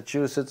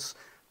 Massachusetts.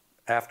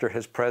 After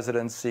his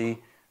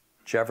presidency,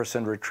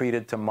 Jefferson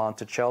retreated to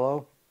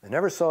Monticello. They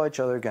never saw each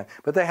other again.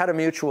 But they had a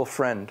mutual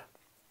friend,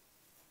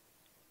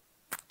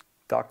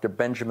 Dr.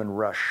 Benjamin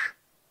Rush,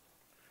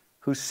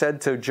 who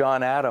said to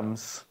John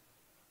Adams,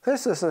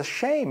 "This is a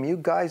shame. You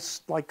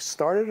guys, like,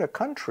 started a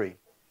country.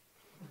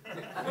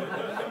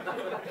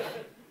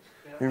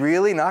 You're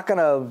really not going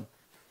to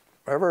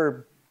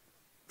ever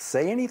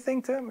say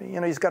anything to him? You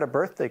know, he's got a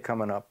birthday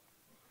coming up.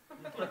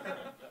 Why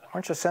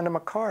don't you send him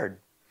a card?"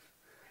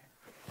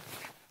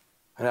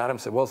 And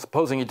Adams said, "Well,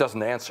 supposing he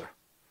doesn't answer."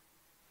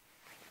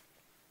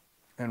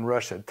 And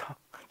Rush said,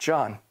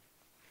 "John,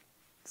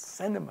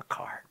 send him a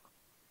card."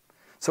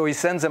 So he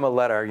sends him a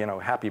letter, you know,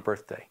 happy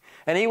birthday.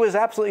 And he was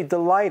absolutely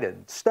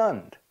delighted,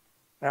 stunned.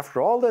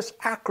 After all this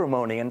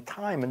acrimony and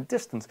time and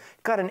distance,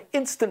 got an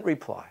instant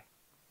reply.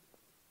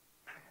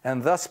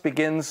 And thus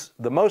begins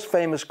the most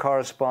famous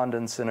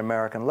correspondence in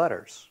American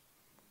letters,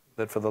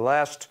 that for the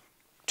last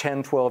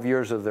 10, 12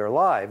 years of their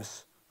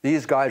lives,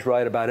 these guys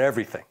write about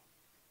everything.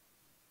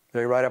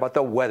 They write about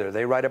the weather,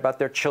 they write about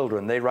their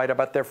children, they write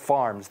about their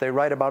farms, they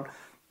write about,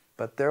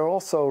 but they're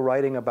also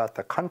writing about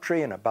the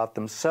country and about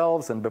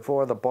themselves and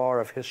before the bar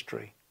of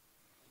history.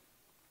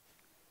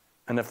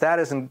 And if that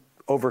isn't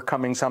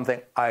overcoming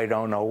something, I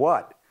don't know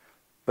what.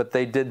 But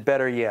they did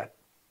better yet.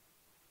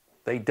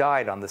 They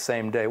died on the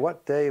same day.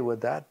 What day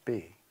would that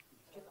be?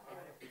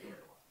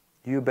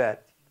 You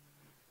bet.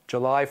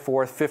 July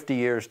 4th, 50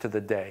 years to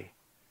the day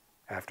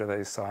after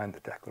they signed the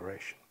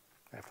Declaration,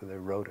 after they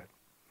wrote it.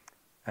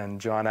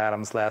 And John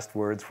Adams' last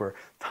words were,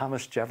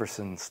 "Thomas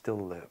Jefferson still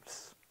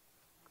lives."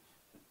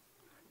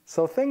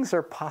 So things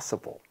are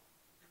possible.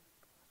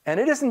 And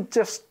it isn't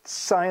just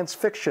science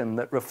fiction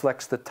that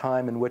reflects the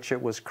time in which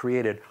it was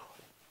created.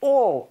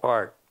 All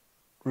art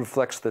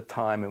reflects the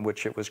time in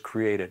which it was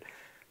created.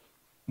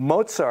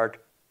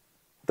 Mozart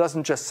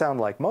doesn't just sound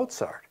like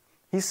Mozart.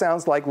 He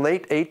sounds like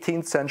late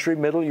 18th century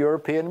Middle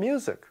European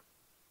music.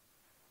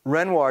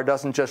 Renoir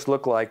doesn't just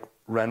look like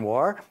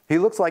Renoir. He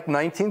looks like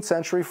 19th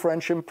century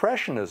French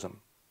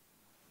Impressionism.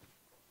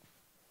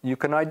 You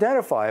can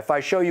identify. If I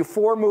show you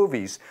 4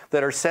 movies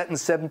that are set in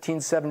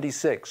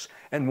 1776,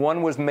 and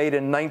one was made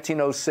in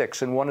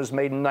 1906, and one is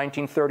made in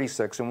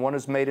 1936, and one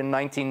is made in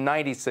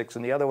 1996,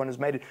 and the other one is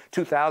made in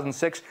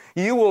 2006,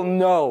 you will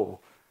know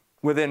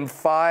within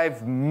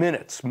 5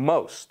 minutes,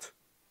 most,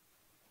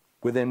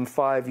 within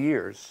 5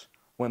 years,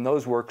 when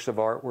those works of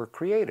art were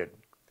created.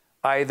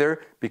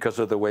 Either because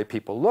of the way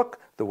people look,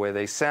 the way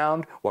they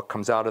sound, what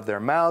comes out of their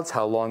mouths,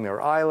 how long their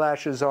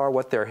eyelashes are,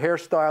 what their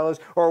hairstyle is,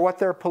 or what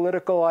their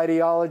political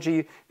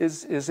ideology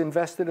is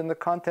invested in the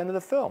content of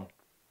the film.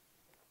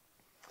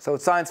 So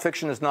science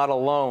fiction is not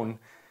alone,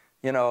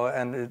 you know,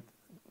 and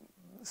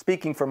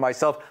speaking for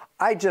myself,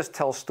 I just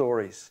tell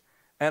stories.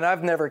 And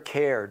I've never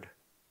cared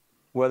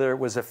whether it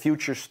was a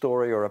future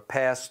story or a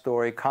past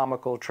story,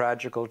 comical,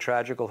 tragical,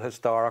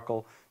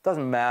 historical,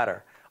 doesn't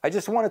matter. I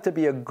just want it to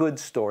be a good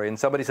story. And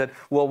somebody said,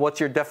 well,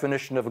 what's your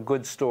definition of a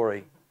good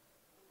story?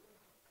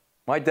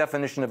 My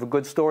definition of a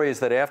good story is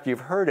that after you've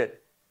heard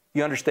it,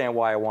 you understand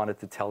why I wanted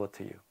to tell it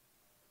to you.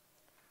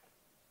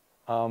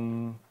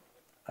 And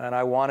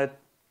I wanted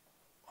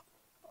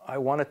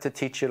to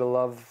teach you to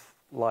love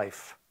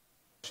life.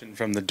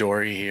 From the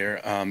Dory here,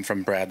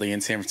 from Bradley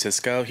in San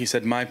Francisco. He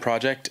said, my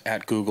project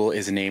at Google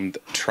is named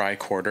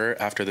Tricorder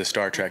after the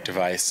Star Trek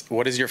device.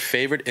 What is your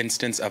favorite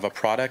instance of a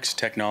product,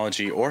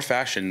 technology, or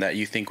fashion that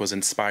you think was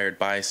inspired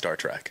by Star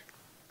Trek?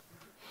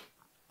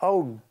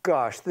 Oh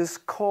gosh, this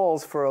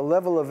calls for a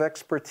level of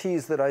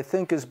expertise that I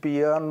think is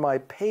beyond my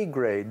pay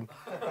grade.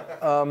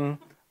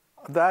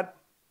 That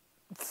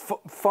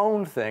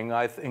phone thing,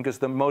 I think, is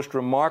the most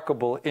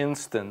remarkable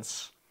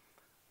instance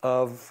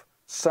of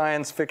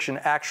science fiction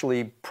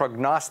actually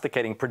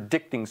prognosticating,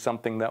 predicting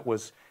something that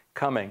was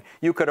coming.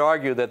 You could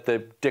argue that the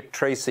Dick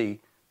Tracy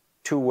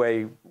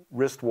two-way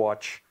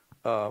wristwatch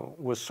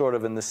was sort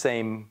of in the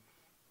same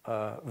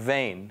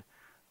vein,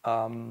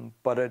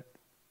 but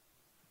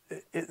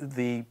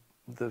the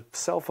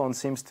cell phone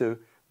seems to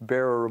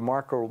bear a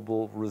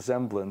remarkable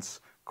resemblance.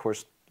 Of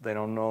course, they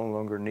no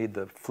longer need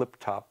the flip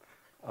top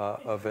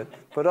of it,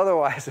 but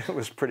otherwise it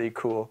was pretty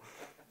cool.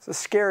 It's a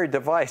scary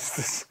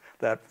device.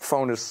 That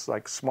phone is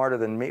like smarter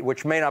than me,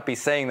 which may not be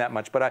saying that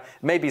much, but I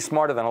may be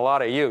smarter than a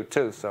lot of you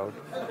too. So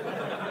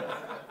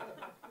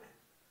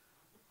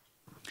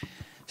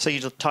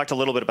you talked a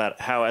little bit about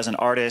how, as an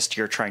artist,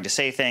 you're trying to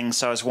say things.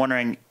 So I was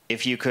wondering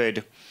if you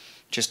could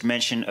just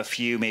mention a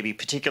few maybe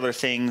particular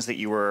things that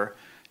you were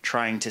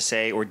trying to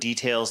say, or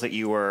details that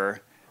you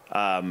were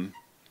that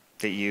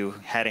you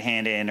had a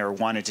hand in or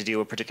wanted to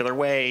do a particular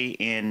way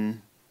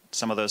in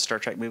some of those Star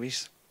Trek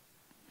movies.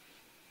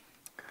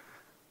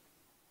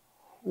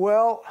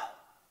 Well,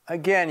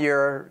 again,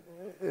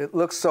 it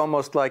looks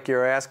almost like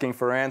you're asking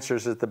for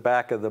answers at the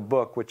back of the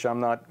book, which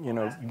I'm not, you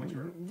know,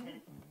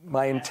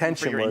 my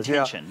intention for your was.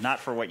 Intention, yeah. Not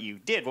for what you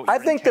did. I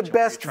think the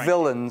best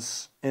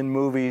villains in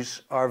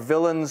movies are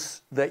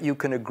villains that you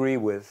can agree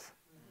with.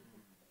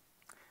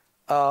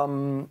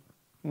 When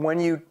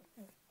you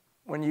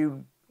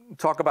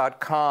talk about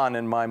Khan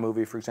in my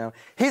movie, for example,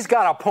 he's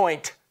got a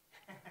point.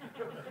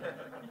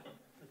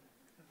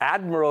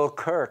 Admiral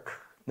Kirk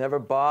never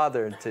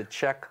bothered to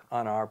check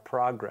on our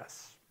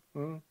progress.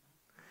 When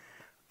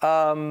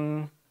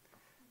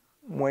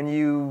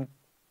you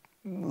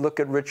look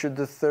at Richard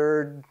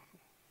III,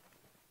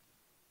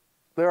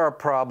 there are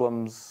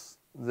problems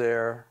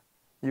there.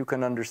 You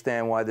can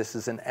understand why this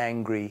is an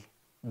angry,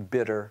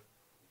 bitter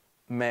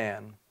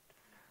man.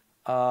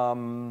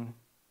 And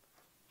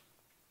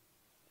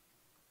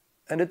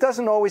it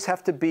doesn't always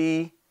have to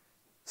be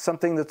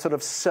something that's sort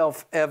of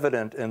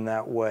self-evident in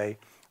that way.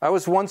 I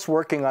was once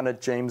working on a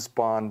James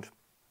Bond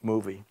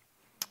movie,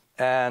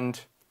 and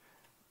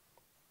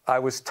I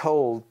was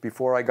told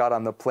before I got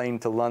on the plane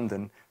to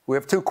London, we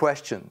have 2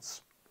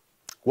 questions.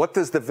 What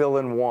does the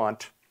villain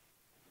want?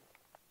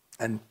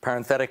 And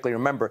parenthetically,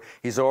 remember,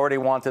 he's already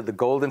wanted the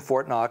golden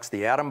Fort Knox,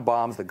 the atom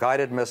bombs, the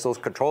guided missiles,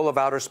 control of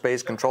outer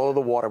space, control of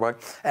the waterway,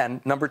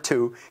 and number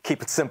 2,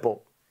 keep it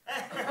simple.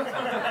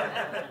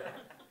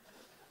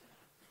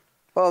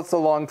 Well, it's a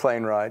long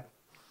plane ride.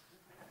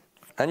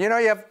 And you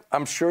know,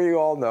 I'm sure you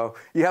all know,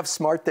 you have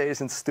smart days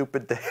and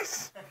stupid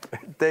days.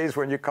 Days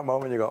when you come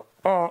home and you go,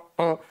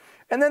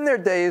 And then there are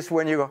days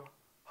when you go,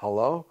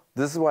 hello?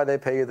 This is why they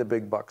pay you the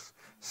big bucks.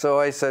 So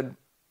I said,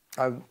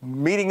 I'm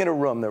meeting in a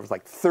room. There was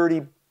like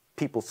 30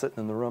 people sitting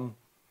in the room.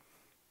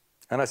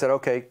 And I said,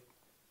 okay,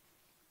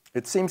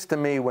 it seems to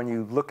me when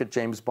you look at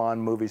James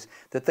Bond movies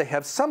that they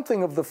have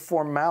something of the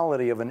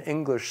formality of an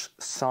English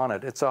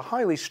sonnet. It's a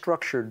highly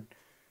structured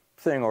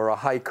thing, or a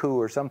haiku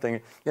or something.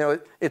 You know,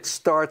 it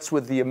starts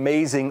with the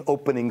amazing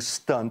opening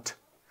stunt,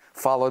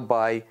 followed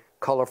by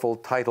colorful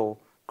title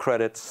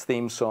credits,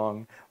 theme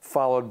song,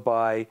 followed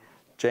by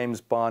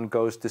James Bond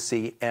goes to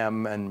see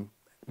M and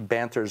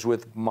banters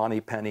with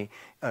Moneypenny,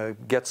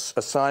 gets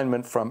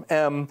assignment from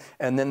M,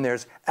 and then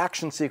there's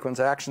action sequence,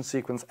 action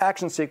sequence,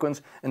 action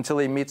sequence, until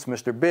he meets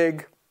Mr.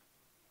 Big,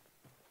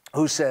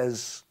 who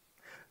says,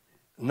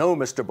 no,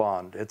 Mr.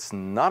 Bond, it's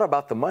not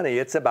about the money,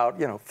 it's about,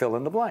 you know, fill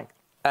in the blank.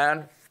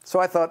 And so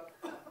I thought,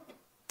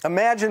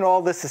 imagine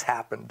all this has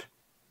happened.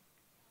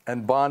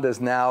 And Bond is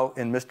now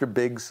in Mr.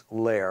 Big's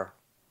lair.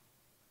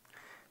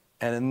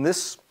 And in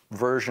this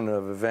version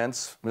of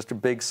events, Mr.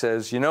 Big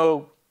says, you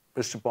know,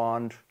 Mr.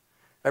 Bond,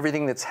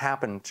 everything that's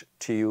happened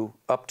to you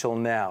up till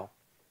now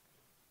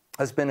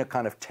has been a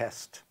kind of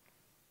test.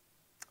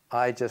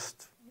 I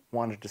just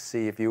wanted to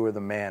see if you were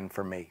the man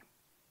for me.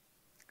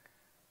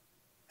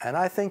 And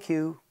I think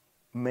you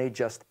may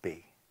just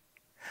be.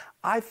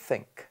 I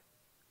think,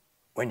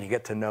 when you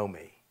get to know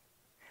me,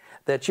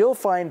 that you'll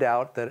find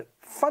out that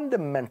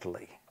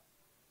fundamentally,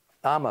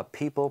 I'm a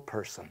people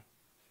person.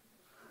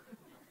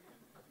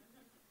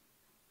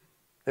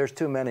 There's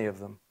too many of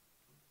them.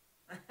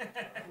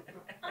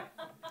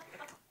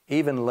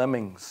 Even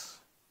lemmings,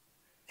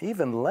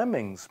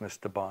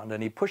 Mr. Bond.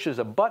 And he pushes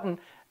a button,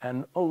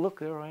 and oh, look,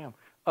 there I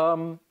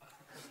am.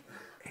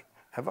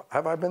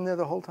 Have I been there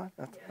the whole time?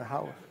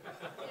 How?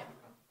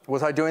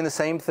 Was I doing the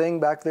same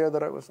thing back there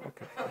that I was?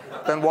 Okay.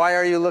 Then why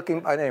are you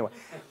looking? Anyway.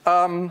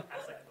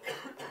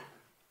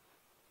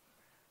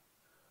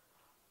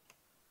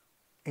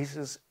 He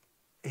says,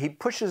 he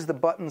pushes the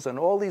buttons and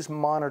all these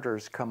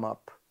monitors come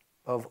up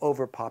of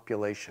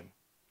overpopulation.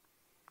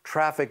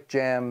 Traffic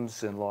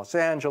jams in Los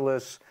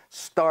Angeles,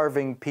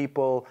 starving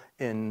people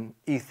in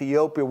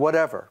Ethiopia,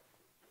 whatever.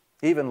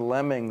 Even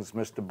lemmings,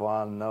 Mr.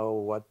 Bond, know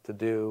what to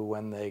do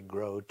when they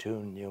grow too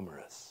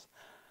numerous.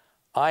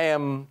 I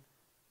am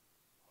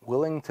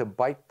willing to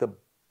bite the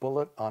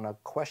bullet on a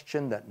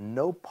question that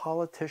no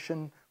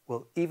politician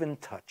will even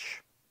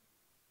touch.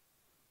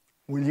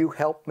 Will you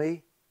help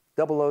me?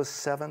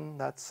 007,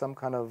 that's some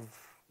kind of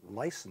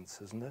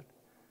license, isn't it?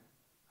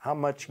 How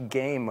much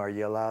game are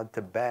you allowed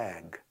to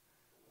bag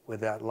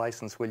with that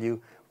license? Will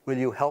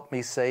you help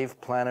me save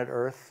planet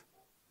Earth?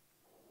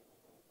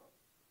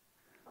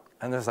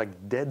 And there's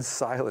like dead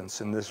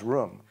silence in this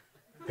room.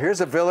 Here's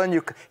a villain,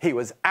 he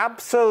was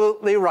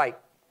absolutely right.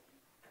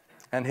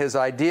 And his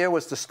idea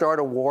was to start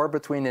a war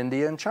between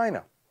India and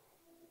China,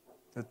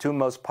 the two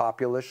most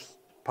populous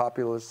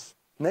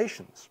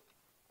nations.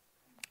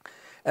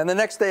 And the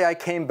next day I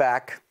came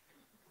back,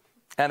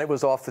 and it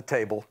was off the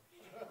table.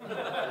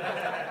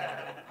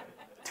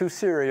 Too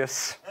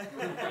serious.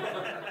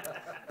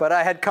 But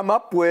I had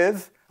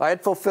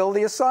fulfilled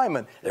the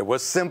assignment. It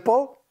was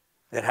simple.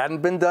 It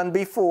hadn't been done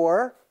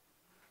before.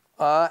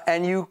 My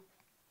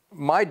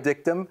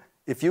dictum,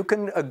 if you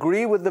can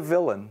agree with the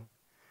villain,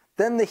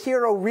 then the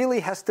hero really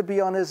has to be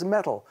on his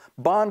mettle.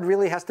 Bond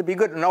really has to be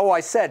good. No,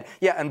 I said,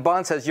 yeah, and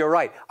Bond says, you're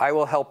right, I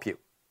will help you.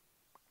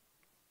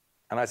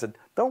 And I said,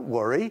 don't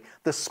worry,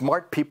 the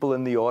smart people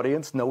in the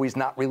audience know he's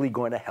not really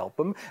going to help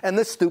them, and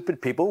the stupid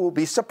people will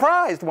be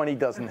surprised when he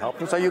doesn't help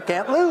them, so you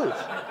can't lose. And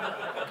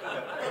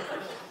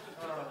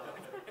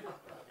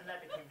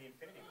that became the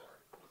Infinity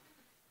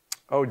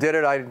War. Oh, did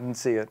it? I didn't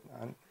see it.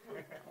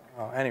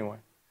 Anyway.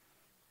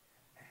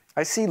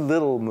 I see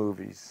little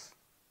movies.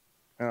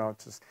 You know,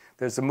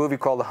 there's a movie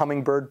called The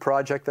Hummingbird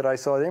Project that I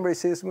saw. Did anybody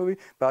see this movie?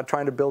 About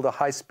trying to build a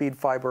high-speed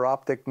fiber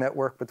optic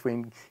network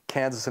between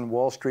Kansas and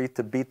Wall Street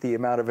to beat the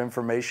amount of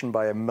information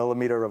by a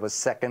millimeter of a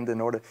second in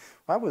order.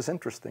 That was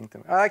interesting to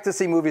me. I like to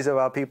see movies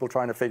about people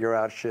trying to figure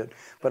out shit.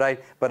 But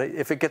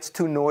if it gets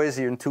too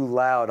noisy and too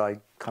loud,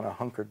 I kind of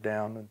hunker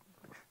down and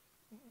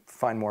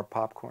find more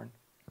popcorn.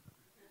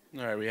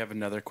 All right, we have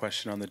another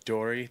question on the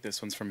dory.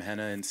 This one's from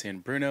Henna in San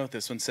Bruno.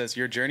 This one says,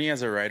 your journey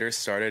as a writer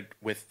started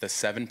with the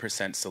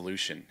 7%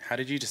 solution. How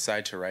did you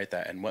decide to write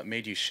that, and what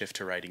made you shift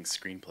to writing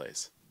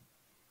screenplays?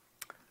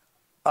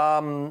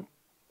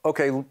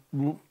 Okay,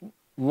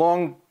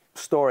 long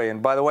story.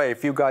 And by the way,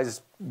 if you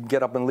guys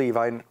get up and leave,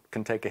 I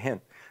can take a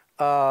hint.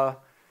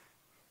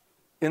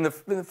 In the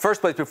first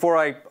place, before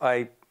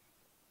I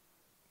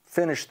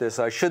finish this,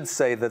 I should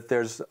say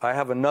that I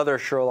have another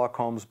Sherlock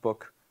Holmes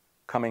book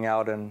coming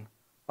out in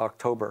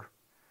October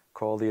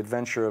called The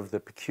Adventure of the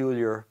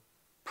Peculiar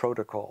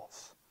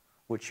Protocols,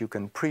 which you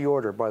can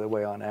pre-order, by the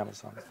way, on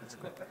Amazon.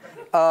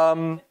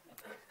 I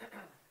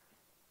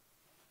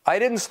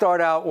didn't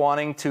start out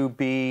wanting to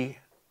be,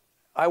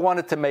 I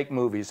wanted to make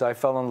movies. I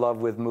fell in love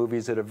with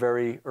movies at a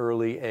very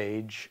early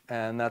age,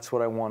 and that's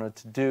what I wanted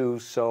to do.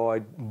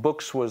 So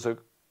books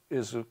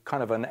is a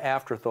kind of an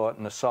afterthought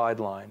and a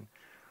sideline.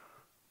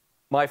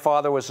 My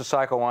father was a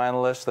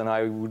psychoanalyst, and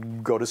I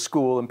would go to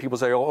school, and people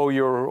say, oh,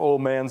 your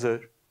old man's a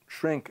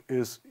shrink.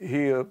 Is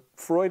he a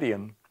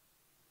Freudian?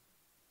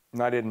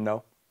 And I didn't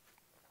know.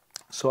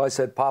 So I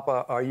said,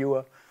 Papa, are you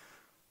a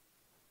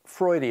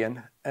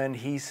Freudian? And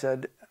he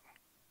said,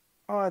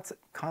 oh, it's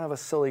kind of a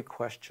silly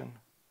question.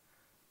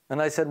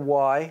 And I said,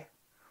 why?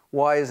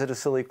 Why is it a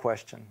silly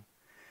question?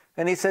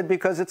 And he said,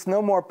 because it's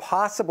no more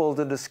possible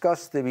to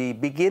discuss the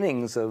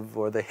beginnings of,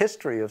 or the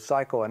history of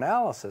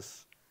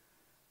psychoanalysis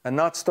and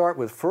not start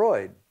with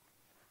Freud.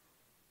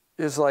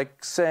 Is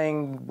like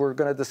saying we're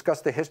going to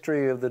discuss the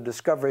history of the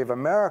discovery of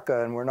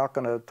America and we're not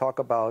going to talk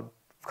about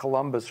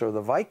Columbus or the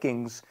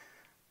Vikings,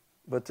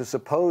 but to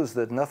suppose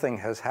that nothing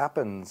has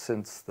happened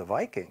since the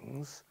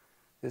Vikings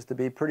is to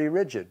be pretty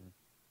rigid,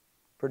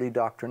 pretty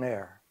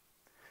doctrinaire.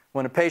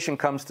 When a patient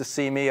comes to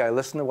see me, I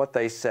listen to what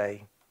they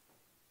say.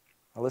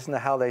 I listen to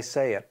how they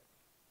say it.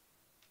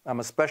 I'm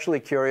especially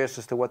curious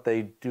as to what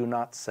they do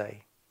not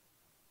say.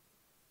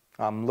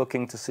 I'm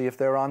looking to see if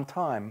they're on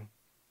time,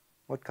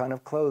 what kind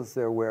of clothes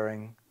they're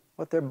wearing,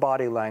 what their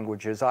body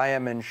language is. I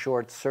am, in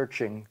short,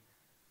 searching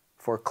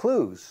for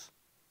clues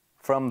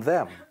from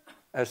them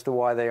as to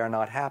why they are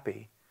not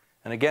happy.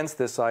 And against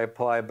this, I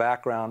apply a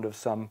background of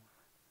some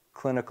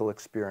clinical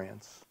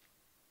experience.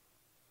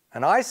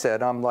 And I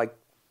said, I'm like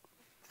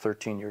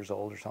 13 years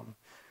old or something.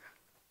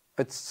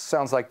 It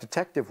sounds like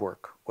detective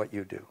work, what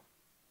you do.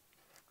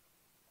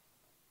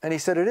 And he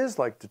said, it is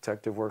like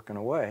detective work in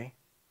a way.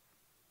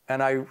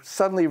 And I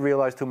suddenly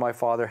realized who my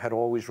father had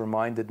always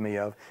reminded me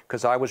of,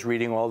 because I was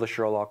reading all the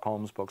Sherlock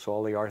Holmes books,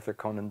 all the Arthur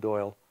Conan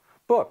Doyle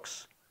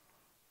books.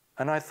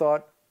 And I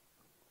thought,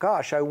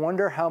 gosh, I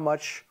wonder how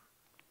much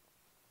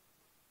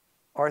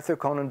Arthur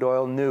Conan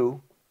Doyle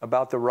knew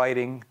about the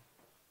writing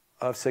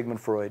of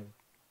Sigmund Freud.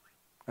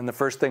 And the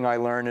first thing I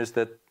learned is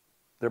that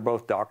they're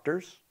both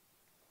doctors.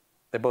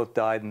 They both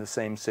died in the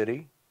same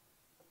city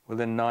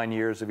within 9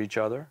 years of each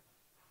other.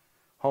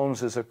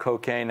 Holmes is a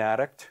cocaine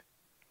addict,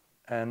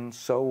 and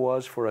so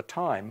was, for a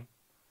time,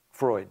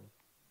 Freud.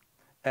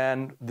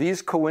 And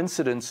these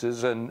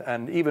coincidences,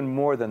 and even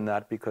more than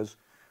that, because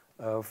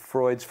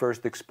Freud's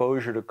first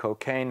exposure to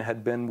cocaine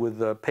had been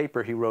with a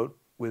paper he wrote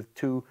with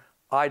two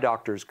eye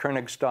doctors,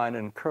 Königstein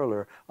and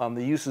Köhler, on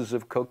the uses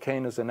of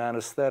cocaine as an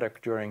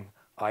anesthetic during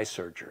eye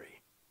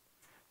surgery.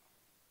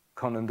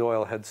 Conan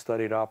Doyle had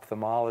studied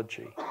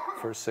ophthalmology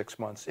for 6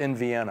 months in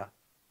Vienna.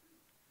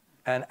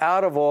 And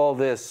out of all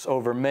this,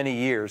 over many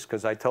years,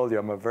 because I told you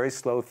I'm a very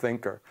slow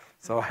thinker,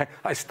 so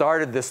I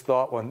started this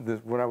thought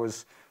when I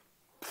was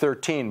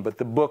 13, but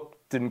the book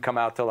didn't come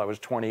out till I was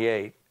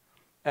 28.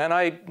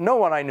 And no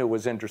one I knew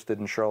was interested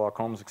in Sherlock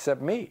Holmes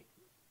except me.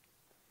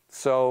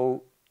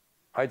 So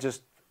I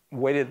just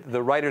waited.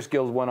 The Writers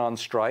Guild went on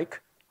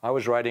strike. I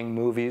was writing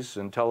movies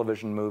and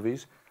television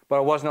movies, but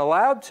I wasn't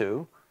allowed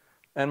to.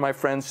 And my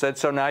friend said,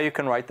 so now you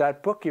can write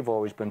that book you've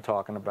always been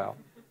talking about.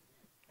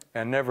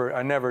 And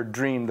I never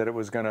dreamed that it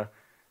was going to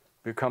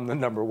become the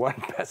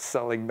 #1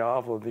 best-selling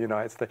novel in the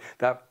United States.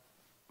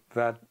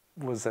 That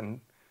was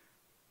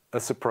a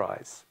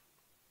surprise.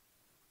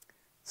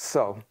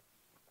 So,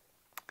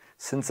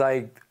 since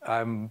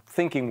I'm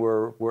thinking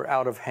we're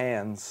out of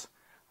hands,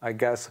 I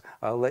guess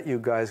I'll let you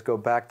guys go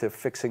back to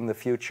fixing the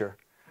future.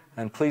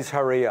 And please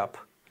hurry up.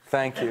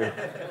 Thank you.